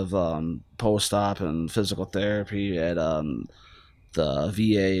lot of post-op and physical therapy at the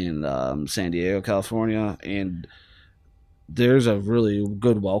VA in San Diego, California, and there's a really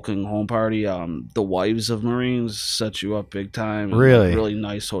good welcoming home party. The wives of Marines set you up big time. Really? Really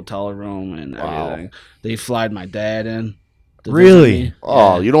nice hotel room and everything. They flyed my dad in. to Really? visit me.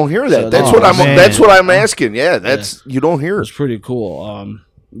 Oh, Yeah. you don't hear that. So That's they- what I'm. man. That's what I'm asking. Yeah, you don't It hear it. was pretty cool.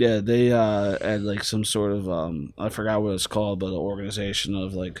 Yeah, they had like some sort of I forgot what it's called, but an organization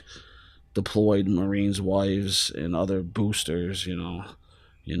of like deployed Marines' wives and other boosters,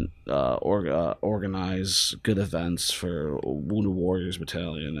 organize good events for Wounded Warriors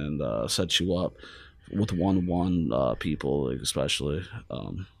Battalion and set you up with one-on-one people, like, especially.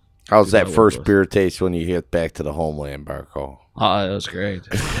 How's that Yeah, first well, beer taste when you get back to the homeland, Barco? It was great.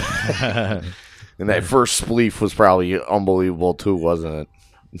 And that first spleef was probably unbelievable too, wasn't it?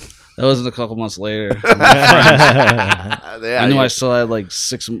 That wasn't a couple months later. Yeah, I knew I still had like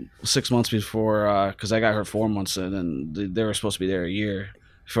 6 months before, because I got hurt 4 months in, and they were supposed to be there a year.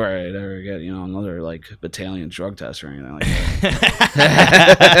 before I'd ever get another like battalion drug test or anything like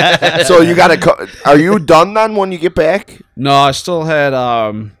that. So you got to. Are you done then when you get back? No, I still had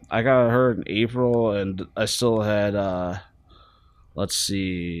I got hurt in April, and I still had let's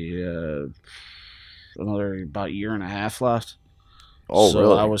see, another about year and a half left. Oh, so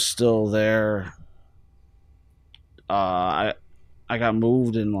really? I was still there. I got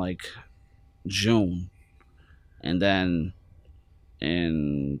moved in like June, and then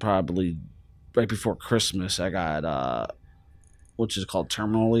in probably right before Christmas, I got which is called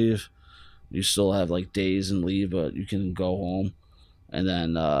terminal leave. You still have like days in leave, but you can go home. And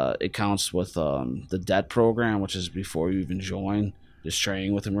then it counts with the DET program, which is before you even join, just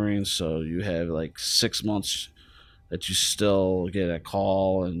training with the Marines. So you have like 6 months that you still get a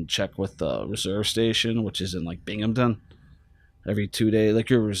call and check with the reserve station, which is in like Binghamton. Every 2 days,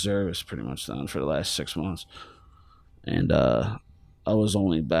 like your reserve is pretty much done for the last 6 months. And I was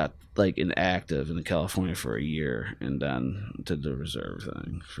only back like inactive in California for a year, and then did the reserve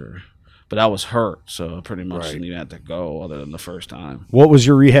thing for. But I was hurt, so I pretty much didn't even have to go other than the first time. What was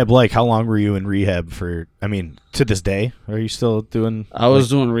your rehab like? How long were you in rehab for? I mean, to this day, are you still doing? I was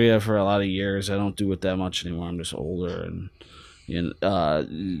doing rehab for a lot of years. I don't do it that much anymore. I'm just older, and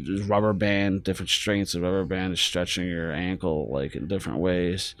there's rubber band, different strengths of rubber band is stretching your ankle like in different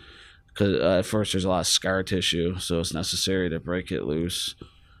ways. Because at first there's a lot of scar tissue, so it's necessary to break it loose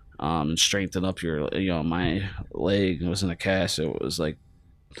and strengthen up your. My leg was in a cast. It was like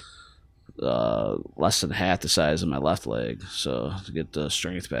less than half the size of my left leg, so to get the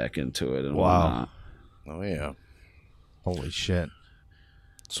strength back into it and whatnot. Oh yeah. Holy shit!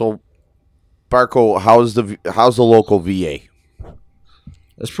 So, Barco, how's the local VA?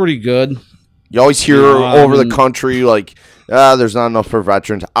 That's pretty good. You always hear over the country like, there's not enough for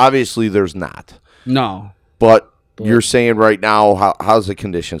veterans. Obviously, there's not. No, But you're saying right now, how's the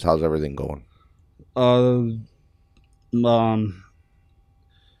conditions? How's everything going?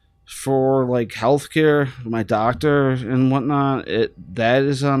 For like healthcare, my doctor and whatnot, that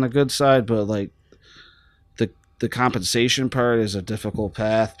is on the good side, but like the compensation part is a difficult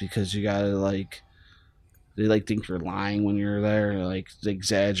path because you gotta like they like think you're lying when you're there, like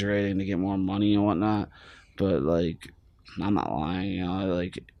exaggerating to get more money and whatnot. But like I'm not lying,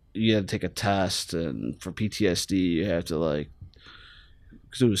 like you have to take a test, and for PTSD you have to like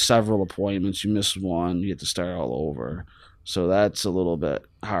because it was several appointments, you miss one, you have to start all over. So that's a little bit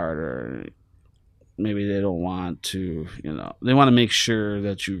harder. Maybe they don't want to, they want to make sure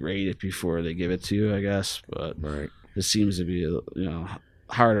that you rate it before they give it to you, I guess. But it seems to be,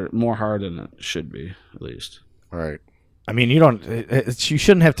 more hard than it should be, at least. Right. I mean, you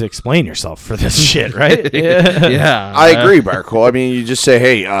shouldn't have to explain yourself for this shit, right? Yeah. I agree, Barco. I mean, you just say,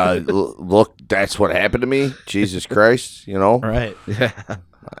 hey, look, that's what happened to me. Jesus Christ, Right. Yeah.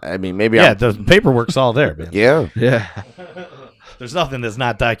 I mean, maybe the paperwork's all there, man. Yeah. Yeah. There's nothing that's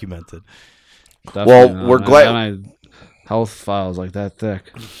not documented. Well, we're glad. My health files like that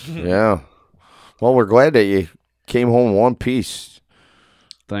thick. Yeah. Well, we're glad that you came home in one piece.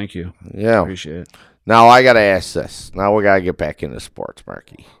 Thank you. Yeah. Appreciate it. Now I gotta ask this. Now we gotta get back into sports,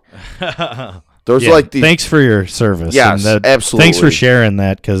 Marky. There's like these. Thanks for your service. Yes, and absolutely. Thanks for sharing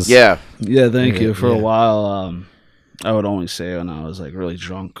that. Because Yeah. Yeah, thank you. For a Yeah. while, I would only say when I was like really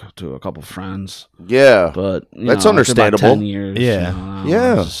drunk to a couple friends. Yeah. But That's after understandable. About 10 years, Yeah.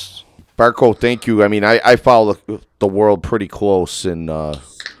 Yeah. just- Barco, thank you. I mean, I follow the world pretty close, and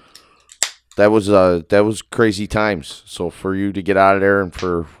that was crazy times. So for you to get out of there, and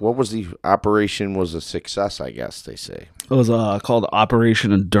for what was the operation was a success, I guess they say. It was called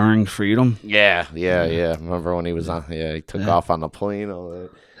Operation Enduring Freedom. Yeah. Remember when he was on? Yeah, he took off on the plane. All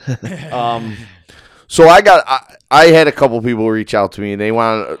that. So I had a couple people reach out to me, and they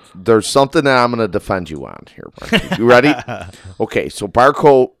want. There's something that I'm going to defend you on here, Barco. You ready? Okay, so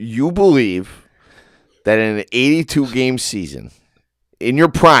Barco, you believe that in an 82 game season, in your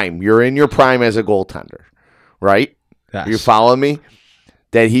prime, you're in your prime as a goaltender, right? Yes. You following me?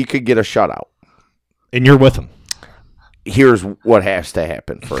 That he could get a shutout. and you're with him. Here's what has to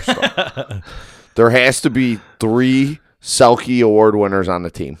happen first off. There has to be 3 Selke Award winners on the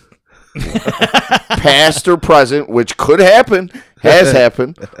team. Past or present, which could happen, has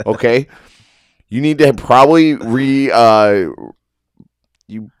happened. Okay, you need to probably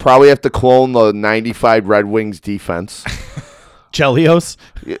you probably have to clone the '95 Red Wings defense. Chelios.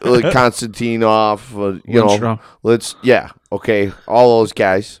 Like Konstantinov, Lindstrom. okay, all those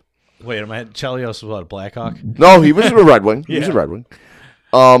guys. Wait a minute. Chelios was what, a Blackhawk? No, he was a Red Wing. He was a Red Wing.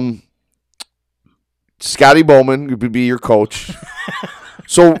 Scotty Bowman would be your coach.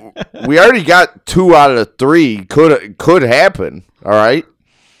 So we already got 2 out of the 3 could happen. All right.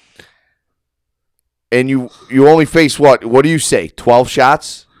 and you only face what? What do you say? 12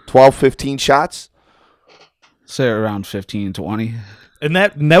 shots? 12, 15 shots? Say around 15, 20. And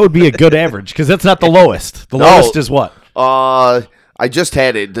that would be a good average because that's not the lowest. The No. lowest is what? I just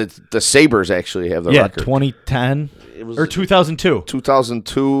had it. The Sabres actually have the record. 2010 was- or 2002.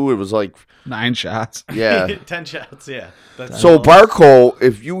 2002, it was like, 9 shots. yeah. 10 shots, yeah. So Barco,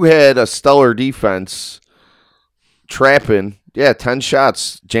 if you had a stellar defense trapping, 10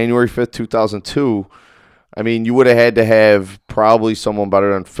 shots, January 5th, 2002, I mean, you would have had to have probably someone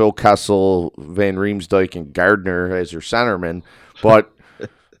better than Phil Kessel, Van Riemsdyk, and Gardner as your centerman, but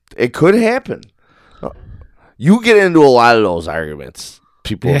it could happen. You get into a lot of those arguments,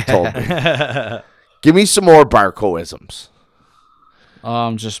 people have told me. Give me some more Barco-isms.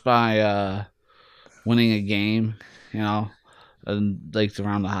 Just by winning a game, and like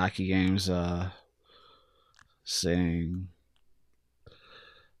around the hockey games, saying.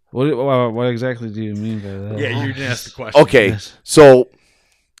 What exactly do you mean by that? Yeah, you didn't ask the question. Okay, Yes. so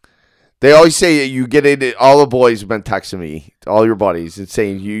they always say that you get into, all the boys have been texting me, all your buddies, and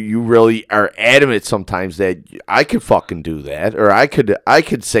saying you really are adamant sometimes that I could fucking do that, or I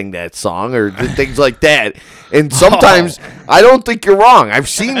could sing that song, or things like that. And sometimes I don't think you're wrong. I've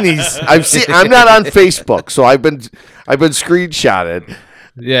seen these. I'm not on Facebook, so I've been screenshotted.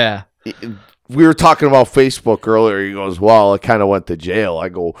 Yeah. We were talking about Facebook earlier. He goes, well, I kind of went to jail. I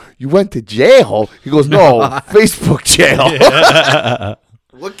go, you went to jail? He goes, no, Facebook jail.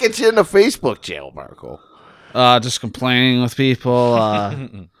 What gets you into Facebook jail, Marco? Just complaining with people,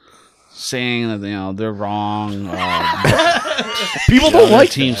 saying that they're wrong. People don't Their like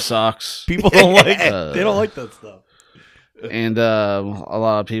team that. sucks, People don't like it. They don't like that stuff. and a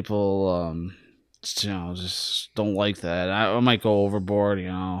lot of people, just don't like that. I might go overboard,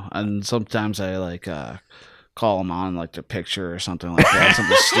 and sometimes I call them on like their picture or something like that,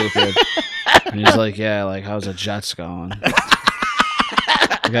 something stupid. And he's like, "Yeah, like how's the Jets going?"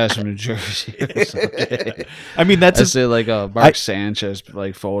 The guy's from New Jersey. Or something. I mean, I say like a Mark Sanchez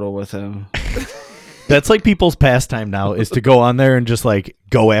like photo with him. that's like people's pastime now is to go on there and just like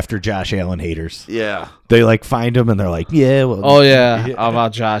go after Josh Allen haters. Yeah. They like find him and they're like, yeah. Well, Oh yeah,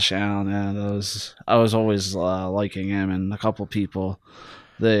 about Josh Allen. Yeah, I was always liking him, and a couple people,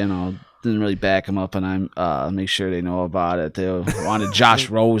 they didn't really back him up, and I make sure they know about it. They wanted Josh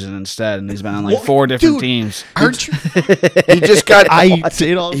Rosen instead, and he's been on like 4 different teams. Aren't you? He just got I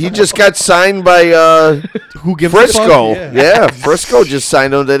say it all. he just got signed by Who gives a fuck? Frisco. Yeah. Frisco just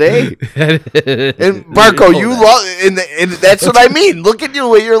signed him today. And Marco, you love, and that's what I mean. Look at you the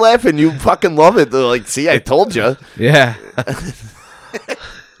way you're laughing. You fucking love it. They're like, see, I told you. Yeah,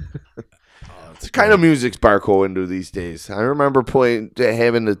 What kind of music's Barco into these days? I remember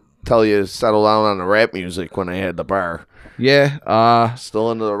having to tell you to settle down on the rap music when I had the bar. yeah.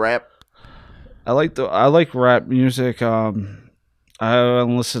 Still into the rap? I like rap music. I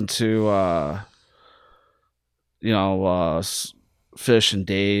haven't listened to Fish and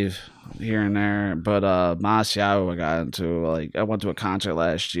Dave here and there, but Masiago I got into. Like I went to a concert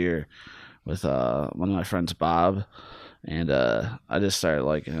last year with one of my friends, Bob, and I just started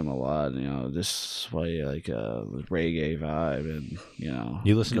liking him a lot. Just way like the reggae vibe, and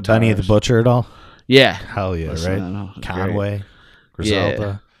You listen to Benny the guitars. Butcher at all? Yeah, Hell yeah, Listen, I right? know. It's Conway, Yeah.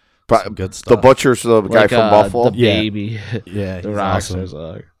 Griselda. Some good The stuff. Butcher's the guy from Buffalo. the Yeah. baby, Yeah, the he's Rockstars.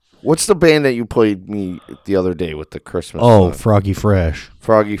 awesome. What's the band that you played me the other day with the Christmas? Oh, Froggy Fresh.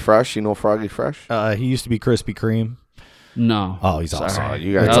 Froggy Fresh. You know Froggy Fresh? He used to be Krispy Kreme. No. Oh, he's Sorry. awesome.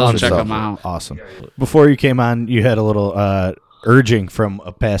 You guys I'll awesome check stuff. them out. Awesome. Before you came on, you had a little urging from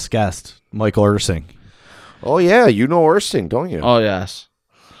a past guest, Michael Ursing. Oh yeah, you know Ersting, don't you? Oh yes.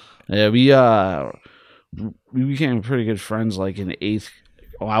 Yeah, we became pretty good friends like in the 8th.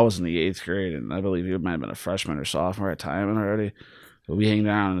 Oh, I was in the 8th grade, and I believe you might have been a freshman or sophomore at time already. But we hanged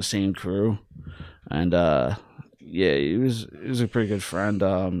out in the same crew, and he was a pretty good friend.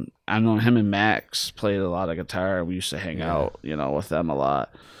 I know him and Max played a lot of guitar. We used to hang out, with them a lot,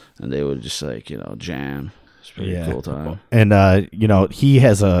 and they would just like jam. It's a pretty cool time. And he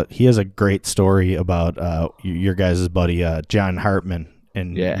has a great story about your guys' buddy John Hartman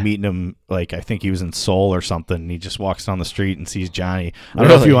and meeting him. Like I think he was in Seoul or something. And he just walks down the street and sees Johnny. I don't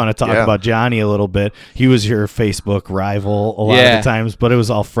know if you want to talk about Johnny a little bit. He was your Facebook rival a lot of the times, but it was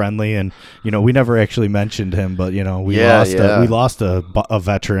all friendly. And we never actually mentioned him, but we lost a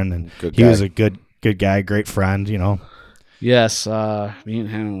veteran, and Good he guy. was a good guy, great friend. Yes, me and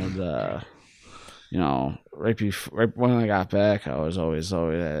him would, right when I got back, I was always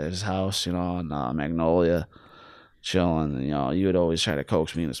at his house, on Magnolia, chilling. And, you would always try to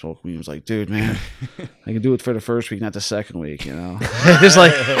coax me into smoke weed. He was like, dude, man, I can do it for the first week, not the second week. It's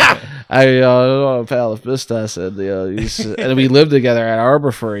like a pal of Vista said, and we lived together at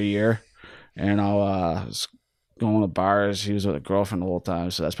Arbor for a year, and I was going to bars. He was with a girlfriend the whole time,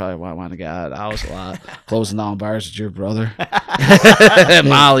 so that's probably why I wanted to get out of the house a lot. Closing down bars with your brother at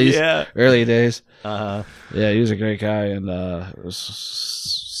Molly's early days. Yeah, he was a great guy, and it was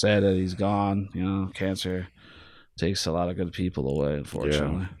sad that he's gone. Cancer takes a lot of good people away,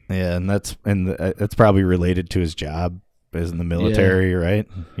 unfortunately. Yeah, and that's probably related to his job as in the military, right?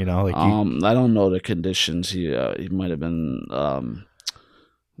 I don't know the conditions he might have been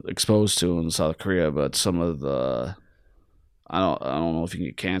exposed to in South Korea, but some of the I don't know if you can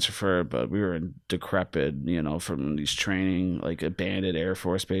get cancer for it, but we were decrepit, from these training, like abandoned Air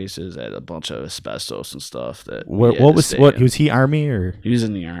Force bases, had a bunch of asbestos and stuff. Was he Army or? He was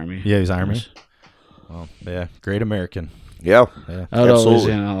in the Army. Yeah, he was Army. Well, yeah, great American. Yeah. I would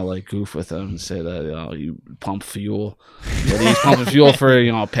always, goof with him and say that, you pump fuel. But he's pumping fuel for,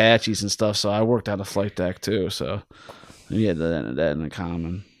 Apaches and stuff, so I worked on the flight deck too, so we had that in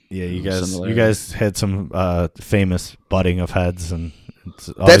common. Yeah, you guys had some famous butting of heads, and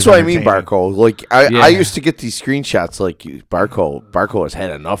that's what I mean, Barco. Like I used to get these screenshots, like Barco has had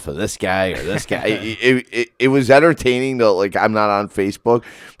enough of this guy or this guy. it was entertaining to, like, I'm not on Facebook,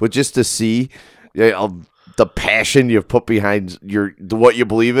 but just to see the passion you've put behind what you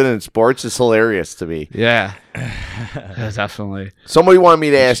believe in sports is hilarious to me. Yeah, definitely. Somebody wanted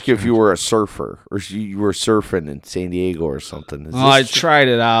me to ask you if you were a surfer or if you were surfing in San Diego or something. I tried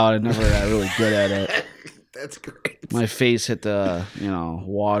it out. I never got really good at it. That's great. My face hit the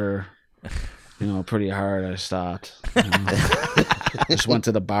water, pretty hard. I stopped. Just went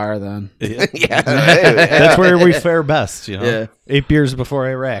to the bar then. Yeah, that's where we fare best. Yeah. 8 beers before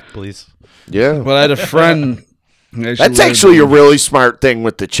Iraq, please. Yeah. But I had a friend. That's actually a really smart thing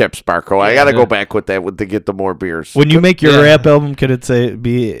with the chips, Barco. I got to go back with that to get the more beers. When you make your rap album, could it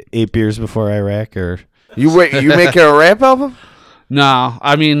be 8 beers before Iraq, or you making a rap album? No,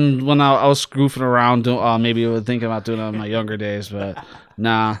 I mean, when I was goofing around, maybe I was thinking about doing it in my younger days, but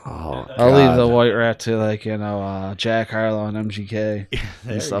nah. I'll leave the white rat to Jack Harlow and MGK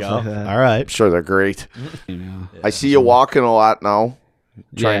and stuff like that. All right, I'm sure they're great. I see you walking a lot now,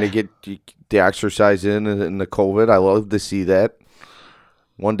 trying to get the exercise in the COVID. I love to see that.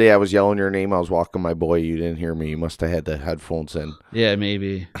 One day I was yelling your name. I was walking my boy. You didn't hear me. You must have had the headphones in. Yeah,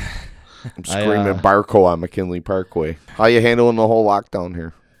 maybe. I'm screaming Barco on McKinley Parkway. How you handling the whole lockdown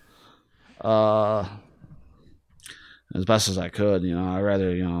here? As best as I could. I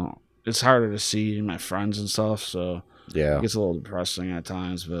rather, it's harder to see my friends and stuff, so yeah, it gets a little depressing at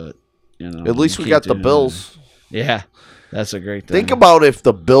times, but, at least we got the Bills. Yeah, that's a great thing. Think about if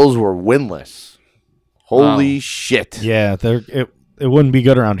the Bills were winless. Holy shit. Yeah, it wouldn't be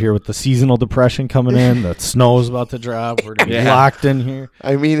good around here with the seasonal depression coming in. The snow's about to drop. We're locked in here.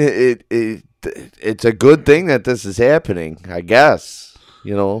 I mean, it's a good thing that this is happening, I guess.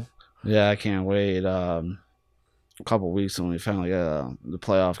 Yeah, I can't wait. A couple of weeks when we finally get the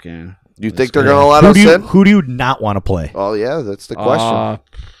playoff game. You think they're going to let us in? Who do you not want to play? Oh, yeah, that's the question.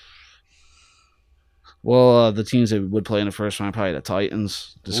 The teams that would play in the first round, probably the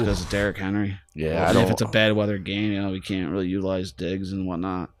Titans, just because of Derrick Henry. Yeah, if it's a bad weather game, we can't really utilize Diggs and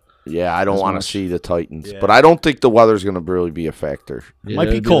whatnot. Yeah, I don't want to see the Titans, but I don't think the weather's going to really be a factor. Yeah, might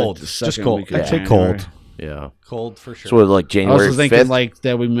be cold, just cold. I'd say cold. Yeah, cold for sure. So like January. I was thinking 5th?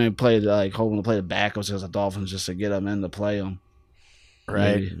 that we may play hoping to play the backups because the Dolphins just to get them in to play them.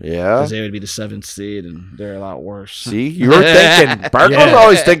 Right. Maybe. Yeah. Because they would be the 7th seed, and they're a lot worse. See, you were thinking. Barco's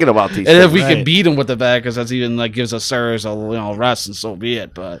always thinking about these. And if we can beat them with the backups, that's even gives us Sarah's a rest, and so be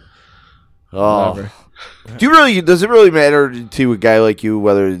it. But whatever. Does it really matter to a guy like you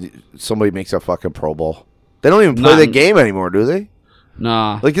whether somebody makes a fucking Pro Bowl? They don't even play the game anymore, do they?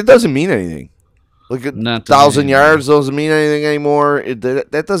 Nah. It doesn't mean anything. 1,000 yards doesn't mean anything anymore.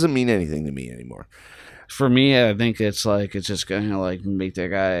 That doesn't mean anything to me anymore. For me, I think it's just gonna make that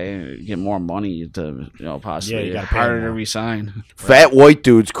guy get more money to possibly harder to resign. Fat white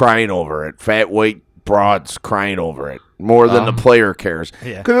dudes crying over it. Fat white broads crying over it more than the player cares.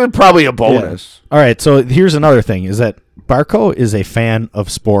 Because it's probably a bonus. Yeah. All right, so here's another thing: is that Barco is a fan of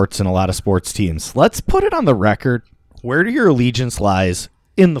sports and a lot of sports teams. Let's put it on the record where your allegiance lies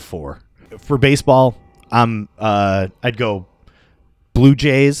in the 4. For baseball, I'd go Blue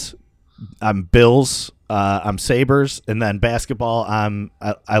Jays. I'm Bills. I'm Sabres, and then basketball.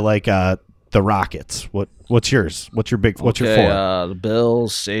 I like the Rockets. What's yours? What's your 4? The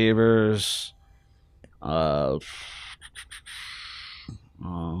Bills, Sabres.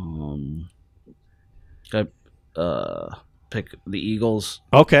 pick the Eagles.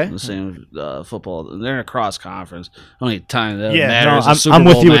 Okay. The same football. They're in a cross conference. Only time that Yeah, matters. no, is Super I'm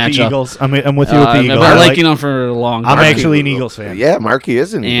with Bowl you with matchup. the Eagles. I'm with you with the I've Eagles. been liking them for a long time. I'm actually an Eagles fan. Yeah, Marky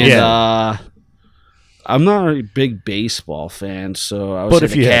is an Eagles. And I'm not a big baseball fan, so I would But say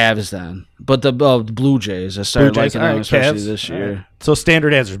if the you Cavs then. But the Blue Jays, I started Blue Jays, liking them, all right, especially Cavs. this All year. right. So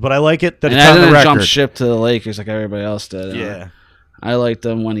standard answers, but I like it that And it's I on the didn't record. jump ship to the Lakers like everybody else did. Yeah. I liked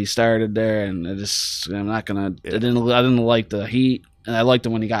them when he started there, and I'm not gonna. I didn't like the Heat, and I liked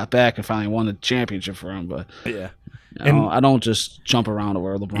him when he got back and finally won the championship for him. But Yeah. I don't just jump around to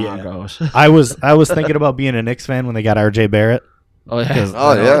where LeBron goes. I was thinking about being a Knicks fan when they got RJ Barrett. Oh yeah,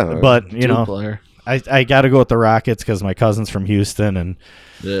 Oh, yeah. But, you Dude know, player. I got to go with the Rockets because my cousin's from Houston and,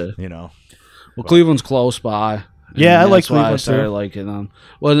 Yeah. you know. Well, Cleveland's close by. Yeah, I And like that's why I Cleveland, started too. liking them.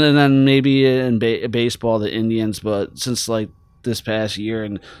 Well, and then maybe in baseball, the Indians. But since like this past year,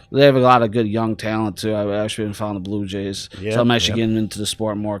 and they have a lot of good young talent too. I've actually been following the Blue Jays, Yep, so I'm actually yep. getting into the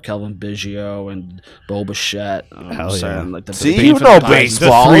sport more. Kelvin Biggio and Bo Bichette. Hell yeah. Like the See, big you for know the Pirates.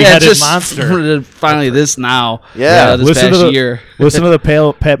 baseball. The three-headed just monster. finally this now. Yeah. this Listen to past the- year. Listen to the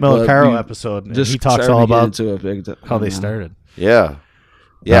Pat But Malacaro we episode. And Just he talks started all to get about into it big how they started. Yeah.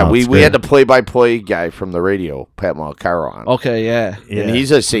 Yeah, No, we it's had the good. play-by-play guy from the radio, Pat Malacaro, on. Okay, yeah. Yeah. And he's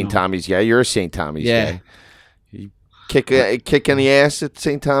a St. Tommy's guy. You're a St. Tommy's Yeah. guy. You kick any ass at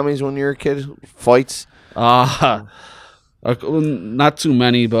St. Tommy's when you were a kid? Fights? Not too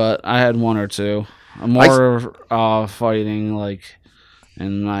many, but I had one or two. I'm more fighting like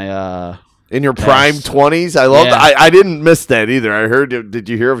in my In your prime 20s? I love Yeah. I didn't miss that either. I heard, did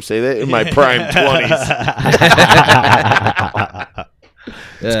you hear him say that? In my prime 20s.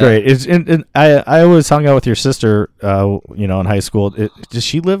 It's great. And I always hung out with your sister, you know, in high school. Does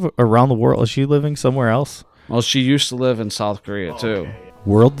she live around the world? Is she living somewhere else? Well, she used to live in South Korea too.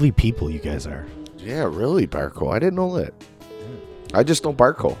 Worldly people you guys are. Yeah, really, Barco. I didn't know that. I just know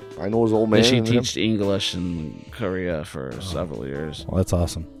Barco. I know his old man. And she and him. teached English in Korea for several years. Well, that's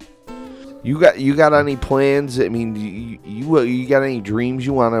awesome. You got any plans? I mean, you got any dreams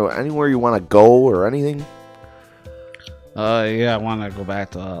you want to, anywhere you want to go or anything? Yeah, I want to go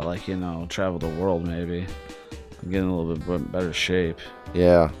back to travel the world maybe. Get in a little bit better shape.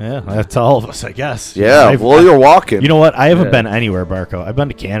 Yeah. Yeah, that's all of us, I guess. Yeah, well, you're walking. You know what? I haven't Yeah. been anywhere, Barco. I've been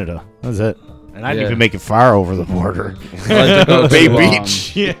to Canada. That's it. And I didn't Yeah. even make it far over the border. I like to go Bay to,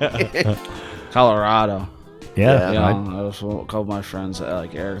 Beach. Yeah. Colorado. Yeah. Yeah. I was with a couple of my friends,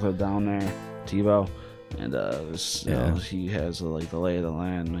 like Eric lived down there, Tebow, and he has the lay of the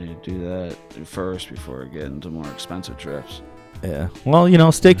land. Maybe do that first before getting to more expensive trips. Yeah. Well, you know,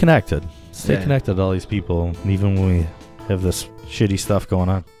 stay connected. Stay Yeah. connected to all these people, even when we have this shitty stuff going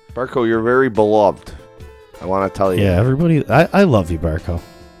on. Barco, you're very beloved. I want to tell you. Yeah, everybody. I love you, Barco.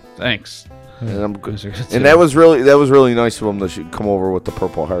 Thanks. And I'm good. Those are good And too. that was really nice of him to come over with the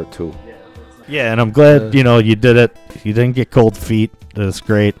Purple Heart too. Yeah, and I'm glad you did it. You didn't get cold feet. That's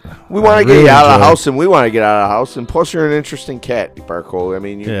great. We want to I get really you out of the enjoyed it. house, and we want to get out of the house. And plus, you're an interesting cat, Barco. I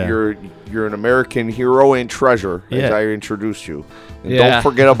mean, Yeah. you're an American hero and treasure, as Yeah. I introduced you. And Yeah. don't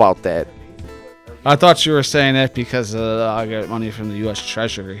forget about that. I thought you were saying that because I get money from the U.S.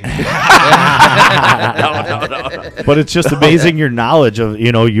 Treasury. But it's just amazing your knowledge of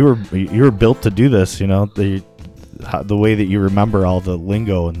you were built to do this. You know the way that you remember all the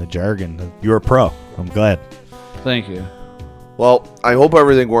lingo and the jargon. You're a pro. I'm glad. Thank you. Well, I hope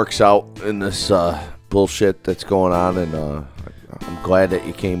everything works out in this bullshit that's going on, and I'm glad that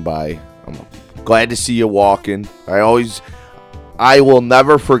you came by. I'm glad to see you walking. I will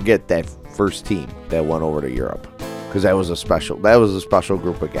never forget that first team that went over to Europe, because that was a special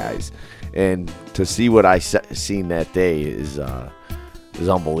group of guys, and to see what I seen that day is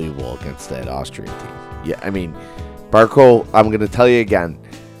unbelievable against that Austrian team. Yeah, I mean, Barco, I'm gonna tell you again.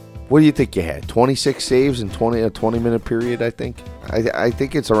 What do you think you had? 26 saves in a 20-minute period, I think. I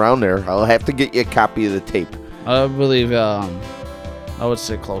think it's around there. I'll have to get you a copy of the tape. I believe I would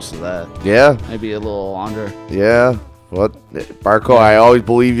say close to that. Yeah, Maybe a little under. yeah. What, Barco? I always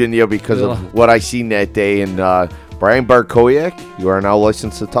believed in you because of what I seen that day. And Brian Barkowiak, you are now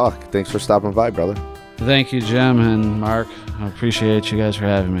licensed to talk. Thanks for stopping by, brother. Thank you, Jim and Mark. I appreciate you guys for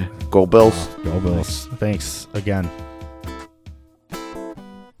having me. Go Bills. Go Bills. Thanks again.